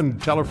review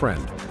and tell a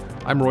friend.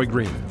 I'm Roy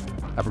Green.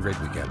 Have a great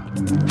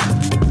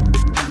weekend.